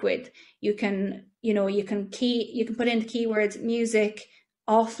work with, you can put in the keywords music,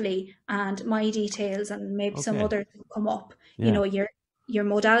 awfully, and my details, and maybe some Okay. others will come up. Yeah. Your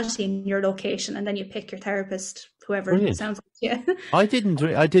modality and your location, and then you pick your therapist, whoever Brilliant. sounds like you. I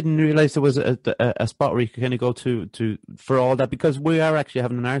didn't realize there was a spot where you could kind of go to for all that, because we are actually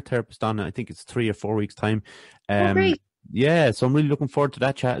having an art therapist on. I think it's 3 or 4 weeks time. Oh, Um, great. yeah, so I'm really looking forward to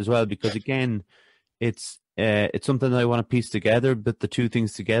that chat as well, because again, it's something that I want to piece together, but the two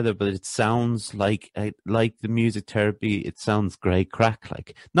things together. But it sounds like the music therapy. It sounds great crack,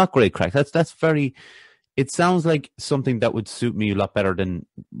 like not great crack. That's very. It sounds like something that would suit me a lot better than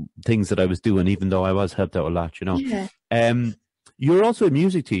things that I was doing, even though I was helped out a lot, you know. Yeah. You're also a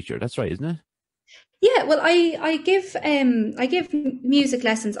music teacher. That's right, isn't it? Yeah, well, I give music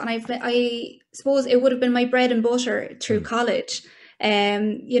lessons, and I suppose it would have been my bread and butter through Mm. college.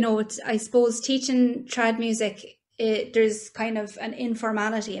 I suppose teaching trad music, there's kind of an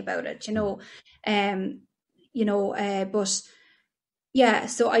informality about it, um, but yeah,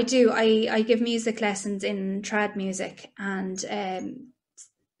 so I do. I give music lessons in trad music, and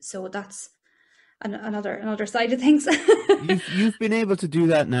so that's another side of things. You've been able to do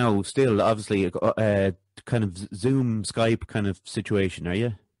that now, still, obviously, kind of Zoom, Skype kind of situation, are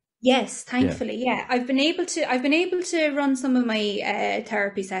you? Yes, Yeah. thankfully, yeah. I've been able to run some of my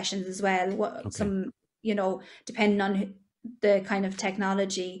therapy sessions as well. Okay. Some, depending on the kind of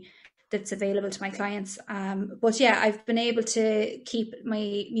technology that's available to my clients. But yeah, I've been able to keep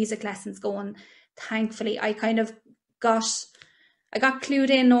my music lessons going. Thankfully, got I got clued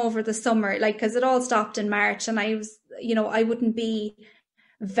in over the summer, like, because it all stopped in March, and I wouldn't be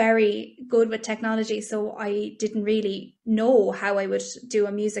very good with technology, so I didn't really know how I would do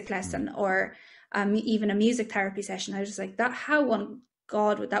a music Mm. lesson, or even a music therapy session. I was just like, that, how on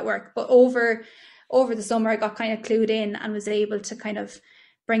God would that work? But over the summer, I got kind of clued in and was able to kind of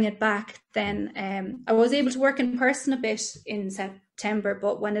bring it back. Then I was able to work in person a bit in September,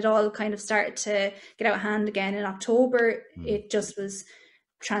 but when it all kind of started to get out of hand again in October, Mm. it just was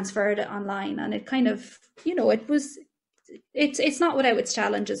transferred online, and it kind of, it was, it's not without its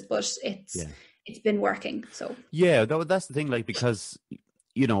challenges, but Yeah. it's been working. So Yeah, that's the thing, like, because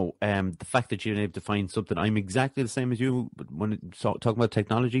the fact that you're able to find something. I'm exactly the same as you, but talking about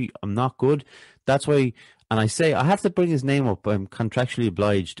technology, I'm not good. That's why, and I say I have to bring his name up. I'm contractually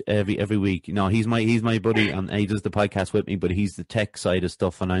obliged every week. No, he's my buddy, and he does the podcast with me, but he's the tech side of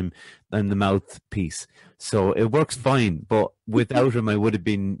stuff, and I'm the mouthpiece. So it works fine, but without him, I would have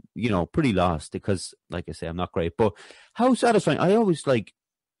been, pretty lost, because, like I say, I'm not great. But how satisfying! I always like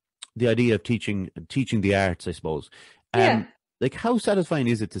the idea of teaching the arts, I suppose. yeah. Like, how satisfying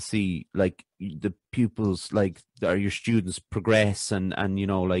is it to see, like, the pupils, like, or your students progress, and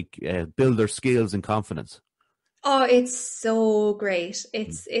like, build their skills and confidence? Oh, it's so great.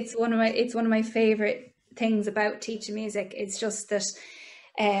 Mm. It's one of my favorite things about teaching music. It's just that,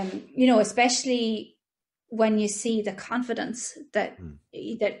 especially when you see the confidence Mm.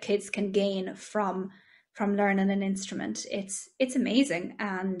 that kids can gain from learning an instrument. It's amazing.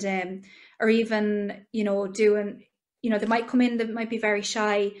 And or even, doing, they might come in, they might be very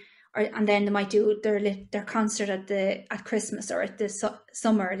shy, and then they might do their concert at Christmas, or at the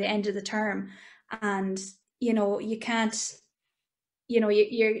summer, the end of the term, and you can't,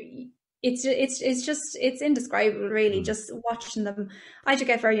 you're it's indescribable, really, Mm. just watching them. I just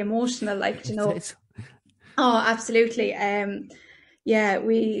get very emotional, like, It's- oh, absolutely. Yeah,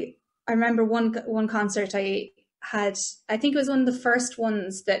 I remember one concert I had. I think it was one of the first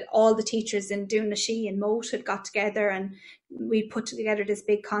ones that all the teachers in Doonashy and Moat had got together, and we put together this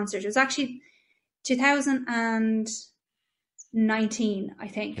big concert. It was actually 2019, I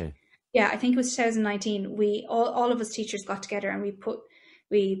think. okay. Yeah, I think it was 2019. We all of us teachers got together, and we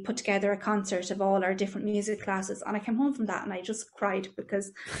put together a concert of all our different music classes. And I came home from that and I just cried,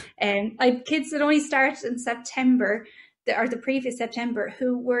 because I had kids that only started in September, or the previous September,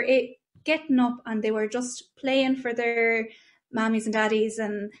 who were getting up, and they were just playing for their mammies and daddies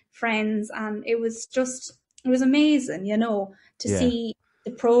and friends. And it was amazing, to Yeah. see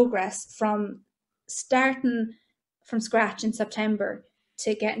the progress from starting from scratch in September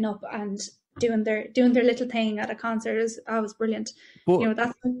to getting up and doing their little thing at a concert. Was brilliant. But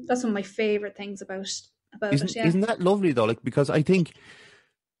That's one of my favorite things about it. isn't Yeah, isn't that lovely though? Like, because I think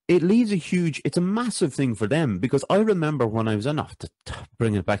it's a massive thing for them, because I remember when I was enough to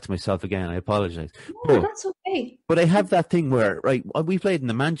bring it back to myself again. I apologize, no, but that's okay. I have that thing where, right, we played in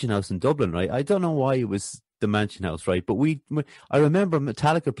the Mansion House in Dublin, right? I don't know why it was the Mansion House, right? But I remember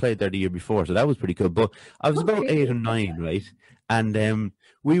Metallica played there the year before, so that was pretty good. But I was Oh, about very eight or good. nine, right? And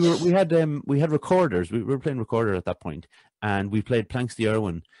we had recorders. We were playing recorder at that point, and we played Planks the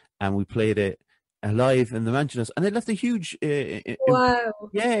Irwin, and we played it live in the Mansion, and it left a huge Wow.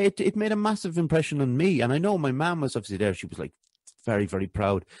 yeah, it made a massive impression on me. And I know my mom was obviously there. She was like very, very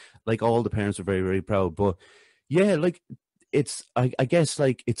proud. Like all the parents were very, very proud. But yeah, like I guess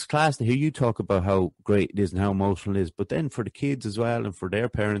like it's class to hear you talk about how great it is and how emotional it is. But then for the kids as well and for their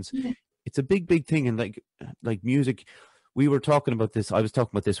parents, Yeah. it's a big, big thing. And like music, we were talking about this. I was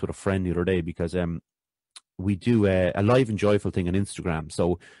talking about this with a friend the other day because we do a live and joyful thing on Instagram.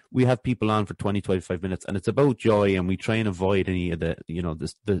 So we have people on for 20, 25 minutes, and it's about joy, and we try and avoid any of the,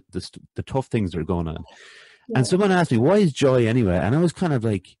 the tough things that are going on. And Yeah. someone asked me, why is joy anyway? And I was kind of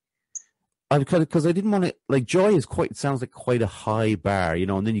like, because I didn't want to, like, joy is quite, it sounds like quite a high bar,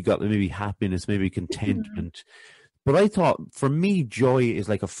 and then you got maybe happiness, maybe contentment. But I thought for me, joy is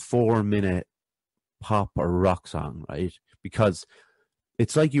like a 4-minute pop or rock song, right? Because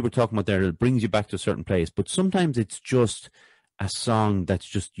it's like you were talking about there, it brings you back to a certain place, but sometimes it's just a song that's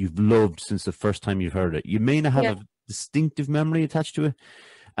just you've loved since the first time you've heard it. You may not have Yeah. a distinctive memory attached to it.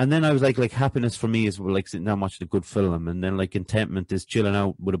 And then I was like happiness for me is like sitting down watching a good film, and then like contentment is chilling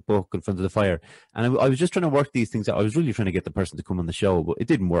out with a book in front of the fire. And I was just trying to work these things out. I was really trying to get the person to come on the show, but it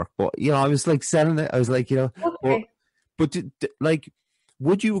didn't work. But I was like selling it. I was like, but Okay. like,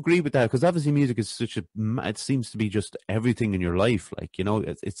 would you agree with that? Because obviously music is it seems to be just everything in your life. Like,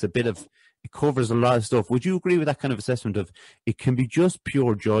 it's a bit of, it covers a lot of stuff. Would you agree with that kind of assessment of it can be just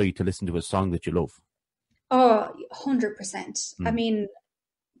pure joy to listen to a song that you love? Oh, 100%. I Mm. mean,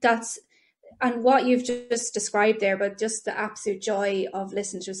 that's, and what you've just described there, but just the absolute joy of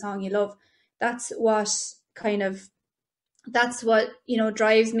listening to a song you love, that's what kind of, that's what,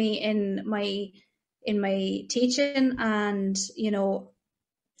 drives me in my teaching, and,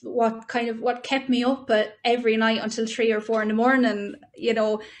 what kept me up at every night until 3 or 4 in the morning,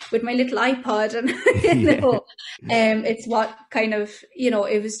 with my little iPod, and Yeah. it's what kind of,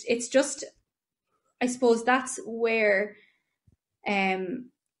 it's just, I suppose that's where, um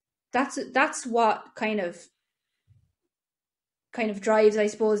that's what kind of drives, I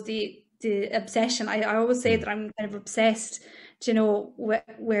suppose, the obsession. I always say Mm. that I'm kind of obsessed,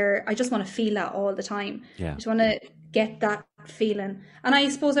 where I just want to feel that all the time. I Yeah. just want to get that feeling, and I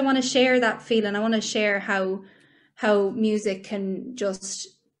suppose I want to share that feeling. I want to share how music can just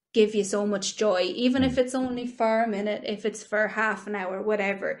give you so much joy, even if Mm. it's only for a minute, if it's for half an hour,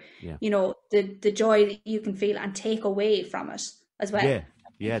 whatever. Yeah. The joy that you can feel and take away from it as well. Yeah.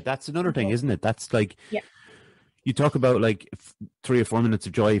 Yeah. That's another thing, isn't it? That's like, Yeah. you talk about like 3 or 4 minutes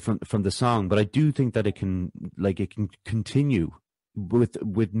of joy from the song, but I do think that it can continue with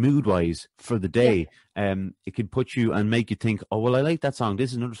mood wise for the Yeah. day. It can put you and make you think, oh well, I like that song.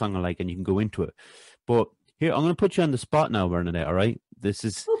 This is another song I like, and you can go into it. But here, I'm going to put you on the spot now, Bernadette. All right, this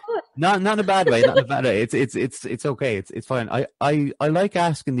is Oh, good. not in a bad way. Not in a bad way. It's okay. It's fine. I like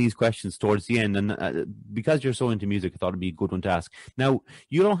asking these questions towards the end, and because you're so into music, I thought it'd be a good one to ask. Now,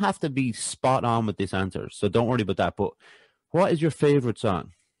 you don't have to be spot on with this answer, so don't worry about that. But what is your favorite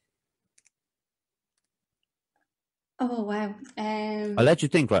song? Oh, wow. I'll let you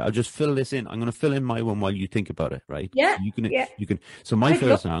think. Right, I'll just fill this in. I'm going to fill in my one while you think about it. Right, Yeah, so you can yeah. you can. So my I'd favorite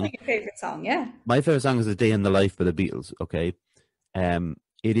love to know song, your favorite song. Yeah. is "A Day in the Life" by the Beatles. Okay,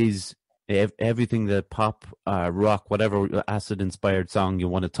 it is everything that pop, rock, whatever acid inspired song you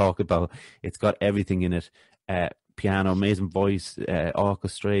want to talk about. It's got everything in it. Piano, amazing voice,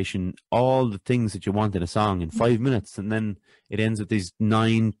 orchestration, all the things that you want in a song in 5 minutes, and then it ends with these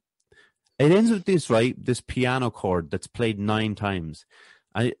nine. It ends with this, right? This piano chord that's played 9 times.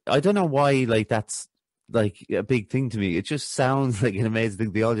 I don't know why, like, that's like a big thing to me. It just sounds like an amazing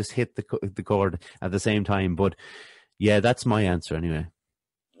thing. They all just hit the chord at the same time. But yeah, that's my answer anyway.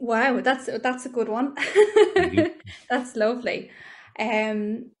 Wow, that's a good one. Thank you. That's lovely.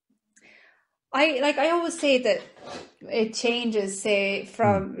 Um, I always say that it changes, say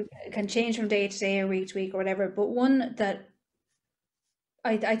Mm, can change from day to day or week to week or whatever. But one that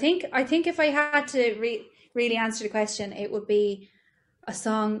I think if I had to really answer the question, it would be a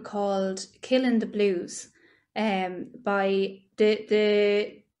song called "Killing the Blues," by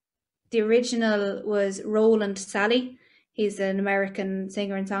the original was Roland Sally. He's an American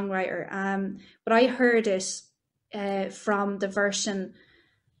singer and songwriter. But I heard it from the version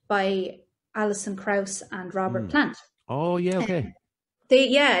by Alison Krauss and Robert mm. Plant. Oh yeah, okay. They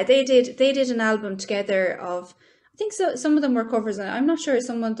did an album together of, I think, so some of them were covers, and I'm not sure,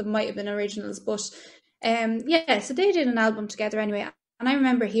 some of them might have been originals, but yeah, so they did an album together anyway. And I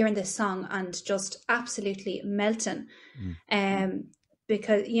remember hearing this song and just absolutely melting. Mm, Um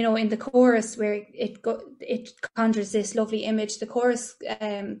because in the chorus, where it conjures this lovely image. The chorus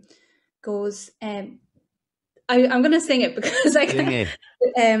goes, I'm gonna sing it because I Sing can. it.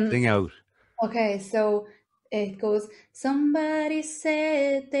 Um, Sing out. okay, so it goes. Somebody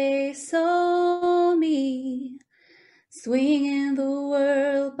said they saw me swinging the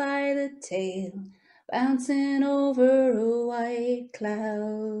world by the tail, bouncing over a white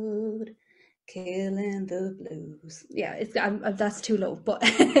cloud, killing the blues. Yeah, that's too low, but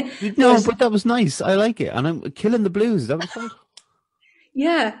No, but but that was nice. I like it. And I'm Killing the Blues. Is that what it's called?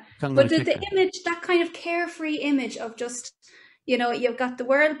 yeah, I'm but gonna the, check the that. image, that kind of carefree image of just, you've got the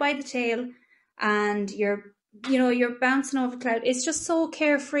world by the tail, and you're bouncing over cloud. It's just so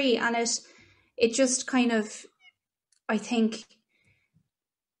carefree, and it just kind of, I think,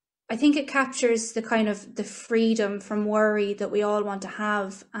 it captures the kind of the freedom from worry that we all want to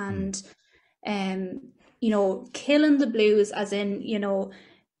have, Mm. and killing the blues, as in, you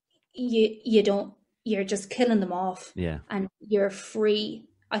don't, you're just killing them off, Yeah. and you're free.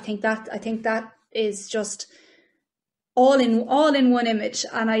 I think that is just all in one image,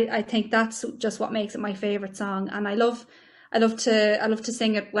 and I think that's just what makes it my favorite song. And I love to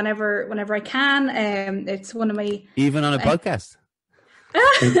sing it whenever I can. It's one of my Even on a podcast.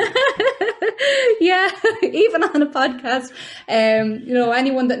 yeah, even on a podcast.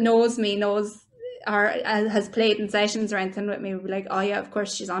 Anyone that knows me knows, or has played in sessions or anything with me, would be like, oh yeah, of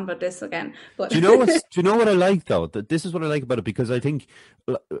course she's on about this again. But Do you know what I like though? That this is what I like about it, because I think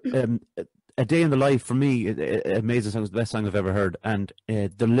um, A Day in the Life for me, Amazing Song is the best song I've ever heard, and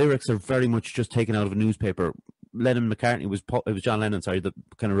the lyrics are very much just taken out of a newspaper. Lennon-McCartney it was John Lennon, sorry, that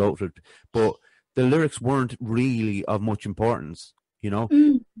kind of wrote it, but the lyrics weren't really of much importance, you know.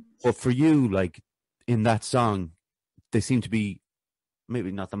 Mm, But for you, like in that song, they seem to be maybe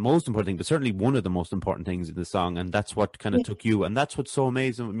not the most important thing, but certainly one of the most important things in the song. And that's what kind of yeah. took you. And that's what's so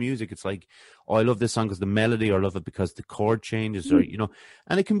amazing with music. It's like, oh, I love this song because the melody, or I love it because the chord changes, or,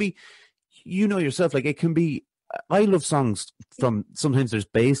 and it can be, yourself, like it can be, I love songs from, sometimes there's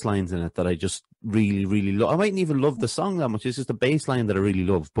bass lines in it that I just really, really love. I mightn't even love the song that much. It's just the bass line that I really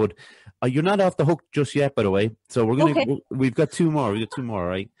love. But you're not off the hook just yet, by the way. So Okay. we've got two more. We've got two more,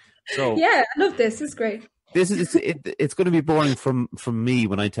 right? So Yeah, I love this. It's great. it's going to be boring from me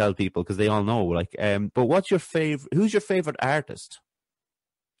when I tell people, because they all know. Like, but who's your favorite artist?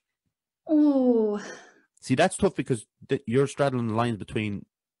 Oh, See, that's tough, because you're straddling the lines between,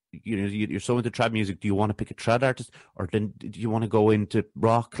 you're so into trad music. Do you want to pick a trad artist, or then do you want to go into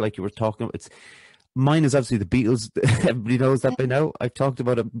rock like you were talking about? Mine is obviously the Beatles. Everybody knows that by now. I've talked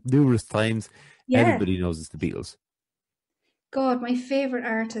about it numerous times. yeah. Everybody knows it's the Beatles. God, my favorite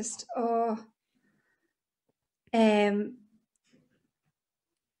artist. Oh, um,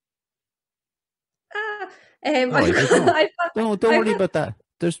 ah, All right, don't I've worry got, about that.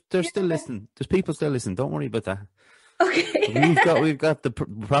 There's still yeah. listening. There's people still listening. Don't worry about that. Okay. We've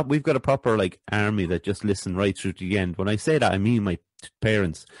got a proper like army that just listen right through to the end. When I say that, I mean my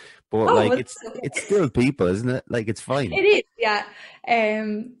parents, but Oh, like well, it's okay. still people, isn't it? Like it's fine. It is, yeah.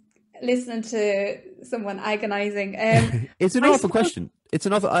 Listening to someone agonizing. It's an I awful suppose. question. It's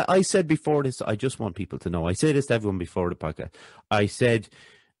enough. I said before this, I just want people to know. I say this to everyone before the podcast. I said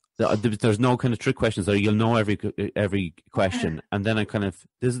there's no kind of trick questions there. You'll know every question, and then this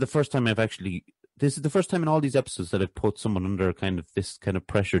is the first time this is the first time in all these episodes that I've put someone under kind of this kind of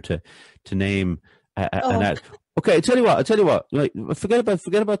pressure to name an Oh, ad. Okay, I tell you what. Like, forget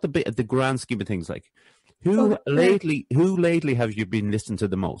about the grand scheme of things. Like, okay. who lately have you been listening to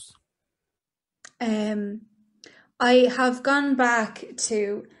the most? Um, I have gone back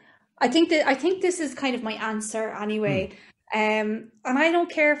to. I think this is kind of my answer Hmm. anyway. And I don't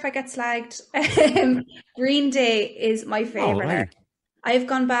care if I get slagged. Green Day is my Oh, favorite artist. right. I've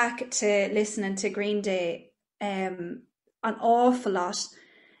gone back to listening to Green Day an awful lot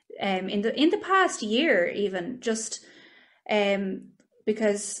in the past year, even just um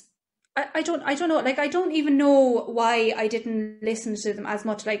because I don't know, like I don't even know why I didn't listen to them as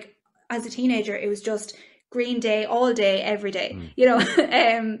much. Like as a teenager, it was just Green Day all day, every day,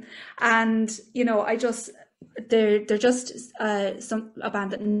 Hmm. and I just they're just a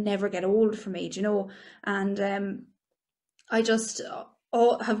band that never get old for me, and I just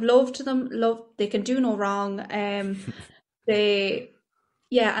have loved them. Love they can do no wrong. They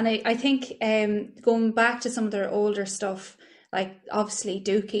Yeah, and I think going back to some of their older stuff, like obviously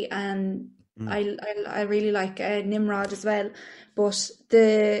Dookie, and Hmm. I really like Nimrod as well. But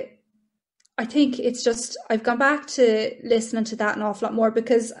I think it's just I've gone back to listening to that an awful lot more,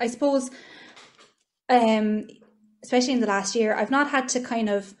 because I suppose um especially in the last year, I've not had to kind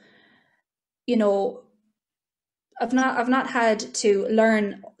of, you know I've not had to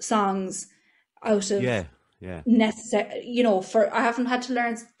learn songs out of Yeah. Yeah. necessary, for I haven't had to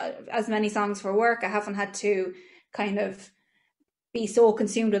learn as many songs for work. I haven't had to kind of be so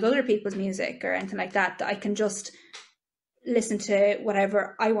consumed with other people's music or anything like that I can just listen to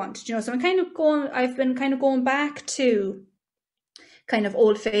whatever I want. So I've been kind of going back to kind of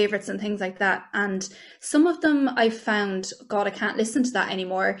old favorites and things like that. And some of them I've found, God, I can't listen to that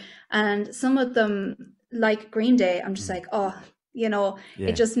anymore. And some of them, like Green Day, I'm just like, oh, it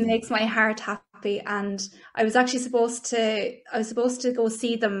Yeah. just makes my heart happy. And I was supposed to go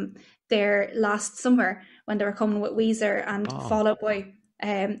see them there last summer when they were coming with Weezer and Oh, Fall Out Boy.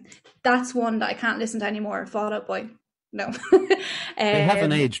 That's one that I can't listen to anymore. Fall Out Boy, no. they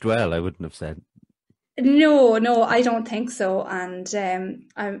haven't um, aged well, I wouldn't have said. no, I don't think so. And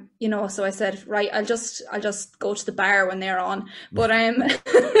so I said, right, I'll just go to the bar when they're on. But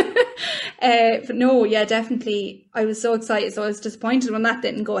but no, yeah, definitely. I was so excited, so I was disappointed when that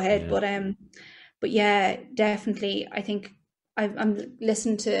didn't go ahead. Yeah. But yeah, definitely. I think I'm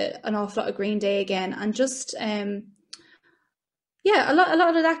listening to an awful lot of Green Day again, and just yeah, a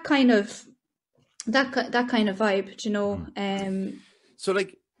lot of that kind of vibe, Mm. So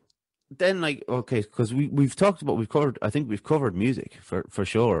like then like okay, because we've covered, I think we've covered music for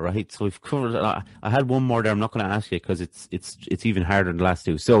sure, right? So we've covered I had one more there I'm not going to ask you because it's even harder than the last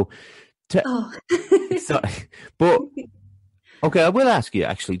two. So te- Oh, so but okay, I will ask you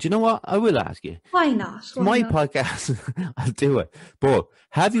actually. Do you know what? I will ask you. why not? It's Why my not? podcast. I'll do it. But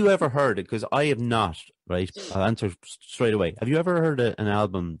have you ever heard it? Because I have not, right? I'll answer straight away. Have you ever heard an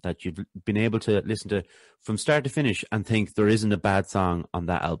album that you've been able to listen to from start to finish and think there isn't a bad song on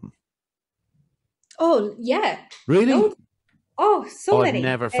that album? Oh, yeah. Really? Loads. Oh, so Oh, I've many.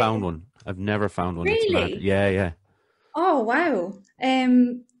 never found one. I've never found one. It's mad. Really? Yeah, yeah. Oh, wow.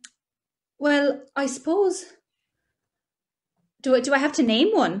 Well, I suppose, do I have to name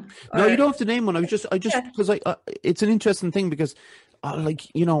one? No, you Or don't have to name one. I just, yeah, because it's an interesting thing because,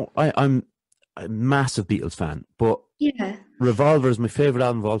 I'm a massive Beatles fan, but yeah. Revolver is my favorite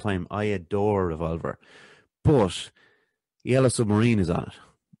album of all time. I adore Revolver, but Yellow Submarine is on it,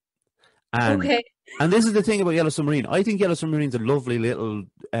 and Okay. and this is the thing about Yellow Submarine. I think Yellow Submarine's a lovely little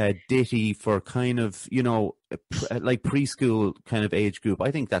ditty for kind of like preschool kind of age group.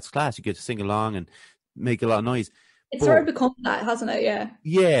 I think that's class. You get to sing along and make a lot of noise, It's sort but of become that, hasn't it? Yeah.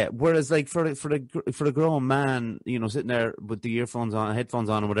 yeah, whereas like for the grown man, sitting there with the earphones on, headphones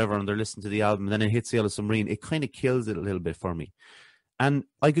on, or whatever, and they're listening to the album, and then it hits Yellow Submarine, it kind of kills it a little bit for me. And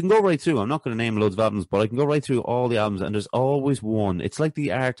I can go right through. I'm not going to name loads of albums, but I can go right through all the albums, and there's always one. It's like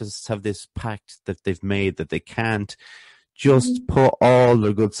the artists have this pact that they've made that they can't just Mhm. put all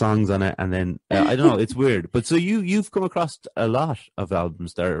their good songs on it, and then I don't know. It's weird, but so you've come across a lot of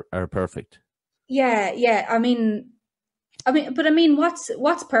albums that are perfect. Yeah, yeah. But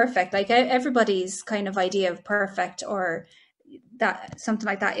what's perfect? Like everybody's kind of idea of perfect or that something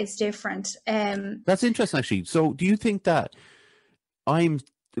like that is different. That's interesting, actually. So, do you think that I'm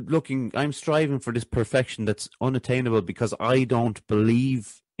I'm striving for this perfection that's unattainable because I don't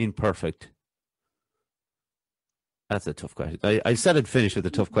believe in perfect? That's a tough question. I said I'd finish with the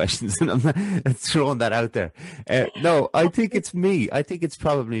tough questions, and I'm throwing that out there. No, I think it's me. I think it's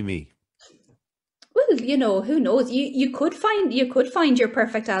probably me. Well, who knows? You could find your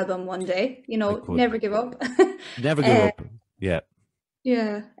perfect album one day. I could Never give up. never give uh, up. Yeah,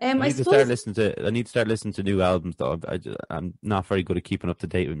 yeah. I I need to start suppose. listening to. I need to start listening to new albums, though. I'm not very good at keeping up to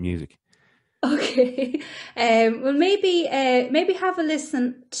date with music. Okay. Well, maybe have a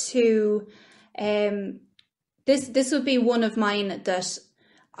listen to. Um, this would be one of mine that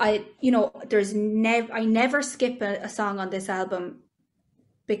I never skip a song on this album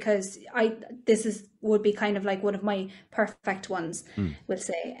because I this is would be kind of like one of my perfect ones, Hmm. we'll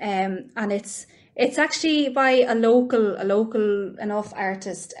say. And it's actually by a local enough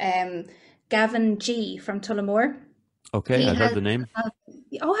artist, Gavin G from Tullamore. Okay, He I heard has the name.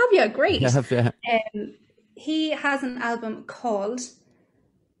 Oh, have you? Yeah, Great. yeah. Um, he has an album called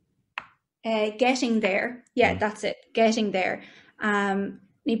Getting There. Yeah, Hmm. that's it. Getting There.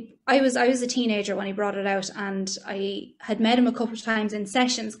 I was a teenager when he brought it out, and I had met him a couple of times in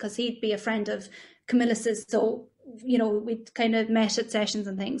sessions because he'd be a friend of Camillus's. So we'd kind of met at sessions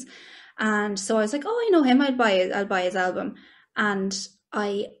and things, and so I was like, oh, I know him. I'll buy his album, and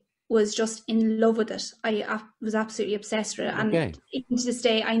I was just in love with it. I was absolutely obsessed with it, and Okay, even to this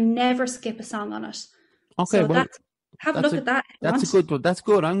day, I never skip a song on it. okay. So Well, have a That's look a at that if you that's a want. good one. That's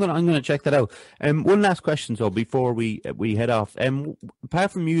good. I'm gonna check that out. One last question, so before we head off.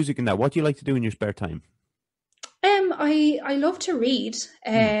 Apart from music and that, what do you like to do in your spare time? I love to read.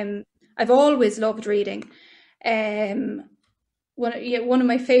 Hmm. I've always loved reading. Um, one of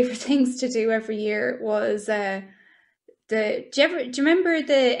my favorite things to do every year was do you remember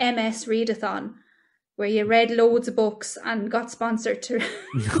the MS Readathon, where you read loads of books and got sponsored to?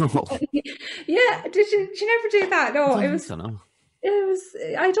 No, Yeah, did you never do that? No, I don't think so, no. it was,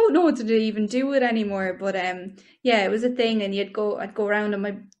 I don't know to even do it anymore, but yeah, it was a thing, and I'd go around on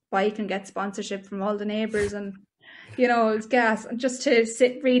my bike and get sponsorship from all the neighbours, and it was gas, and just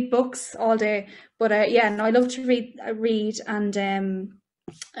to read books all day. But yeah, no, I love to read, and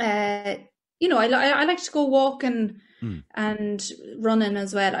I like to go walking and running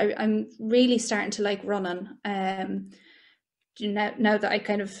as well. I'm really starting to like running. Now that I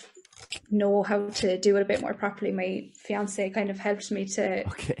kind of know how to do it a bit more properly, my fiance kind of helped me to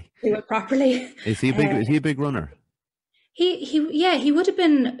do it properly. Is he a big runner? He would have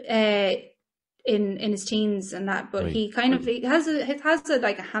been in his teens and that, but he kind of he has a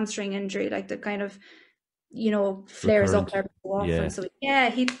like a hamstring injury, like the kind of flares up every so often. Yeah. So yeah,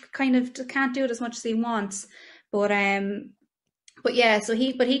 he kind of can't do it as much as he wants. But yeah, so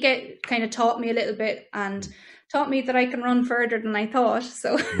he kind of taught me a little bit and taught me that I can run further than I thought.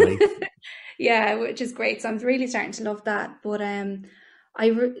 So yeah, which is great. So I'm really starting to love that. But one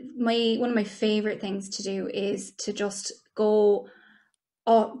of my favorite things to do is to just go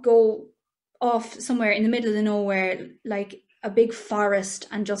off somewhere in the middle of nowhere, like a big forest,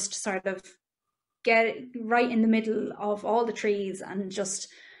 and just sort of get right in the middle of all the trees and just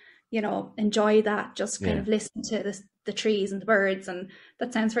enjoy that, just kind of listen to the trees and the birds. And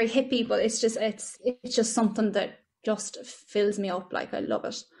that sounds very hippie, but it's just something that just fills me up. Like, I love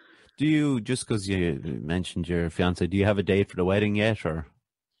it. Do you, just because you mentioned your fiance, do you have a date for the wedding yet, or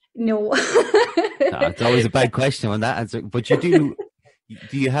no? No, it's always a bad question on that answer, but you do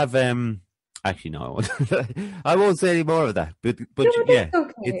you have actually no, I won't say any more of that, but no, yeah,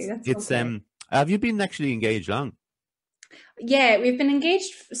 okay. it's okay. Have you been actually engaged long? Yeah, we've been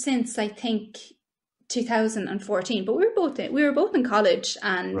engaged since, I think, 2014. But we were both in college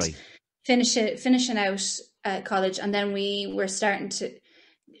and finishing out college, and then we were starting to,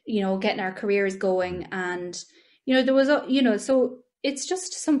 getting our careers going, and there was so it's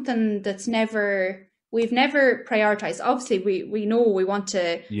just something that's we've never prioritized. Obviously, we know we want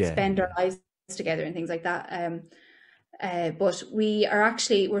to spend our lives together and things like that. But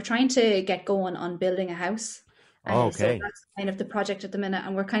we're trying to get going on building a house. So that's kind of the project at the minute,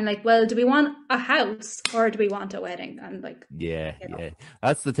 and we're kind of like, well, do we want a house or do we want a wedding? And like, yeah,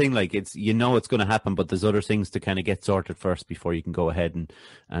 that's the thing. Like, it's it's going to happen, but there's other things to kind of get sorted first before you can go ahead and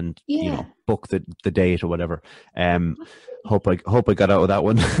book the date or whatever. Hope I got out of that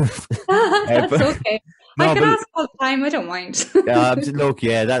one. That's okay. No, I can ask all the time. I don't mind. Look, that's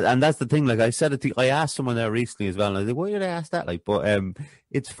the thing. Like I said, I asked someone there recently as well, and I was like, "Why did I ask that?" Like, but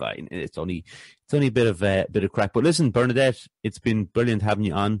it's fine. It's only a bit of crack. But listen, Bernadette, it's been brilliant having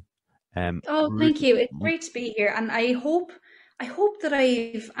you on. Thank you. It's great to be here, and I hope that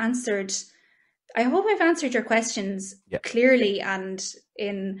I've answered your questions clearly and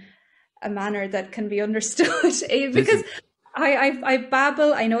in a manner that can be understood. Because I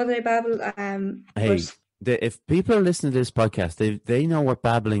babble. I know that I babble. Hey, if people are listening to this podcast, they know what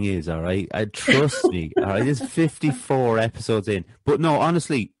babbling is. All right, trust me. All right, it's 54 episodes in, but no,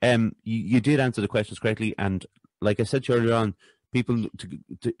 honestly, you did answer the questions correctly, and like I said to you earlier on, people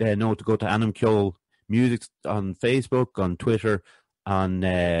know to go to Anam Kjol Music on Facebook, on Twitter, on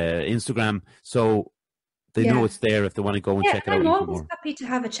Instagram, so they know it's there if they want to go and check it out. I'm always happy to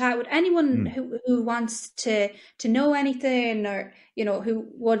have a chat with anyone who wants to know anything, or who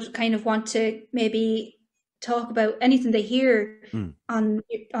would kind of want to maybe talk about anything they hear on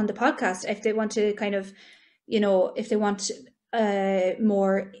the podcast. If they want to kind of, if they want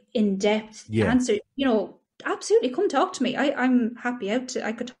more in-depth answer, absolutely come talk to me. I'm happy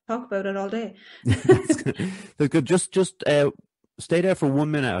I could talk about it all day. That's good. Just stay there for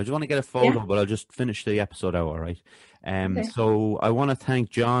 1 minute. I just want to get a photo, but I'll just finish the episode out, all right? So I want to thank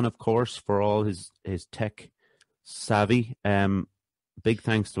John, of course, for all his tech savvy. Big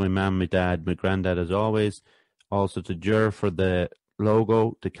thanks to my mum, my dad, my granddad, as always. Also to Jer for the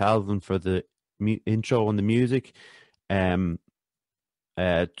logo, to Calvin for the intro and the music. Subscribe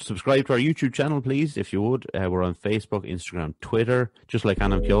to our YouTube channel, please, if you would. We're on Facebook, Instagram, Twitter, just like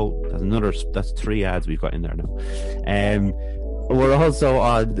Anam Kjol. That's 3 ads we've got in there now. We're also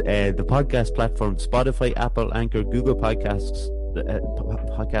on the podcast platform, Spotify, Apple, Anchor, Google Podcasts,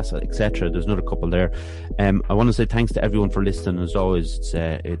 etc. There's another couple there. I want to say thanks to everyone for listening. As always,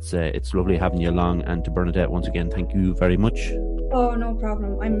 it's lovely having you along, and to Bernadette, once again, thank you very much. Oh, no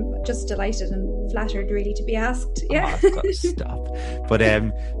problem. I'm just delighted and flattered, really, to be asked. Yeah. Stop. But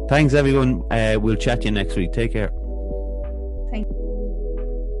thanks, everyone. We'll chat to you next week. Take care.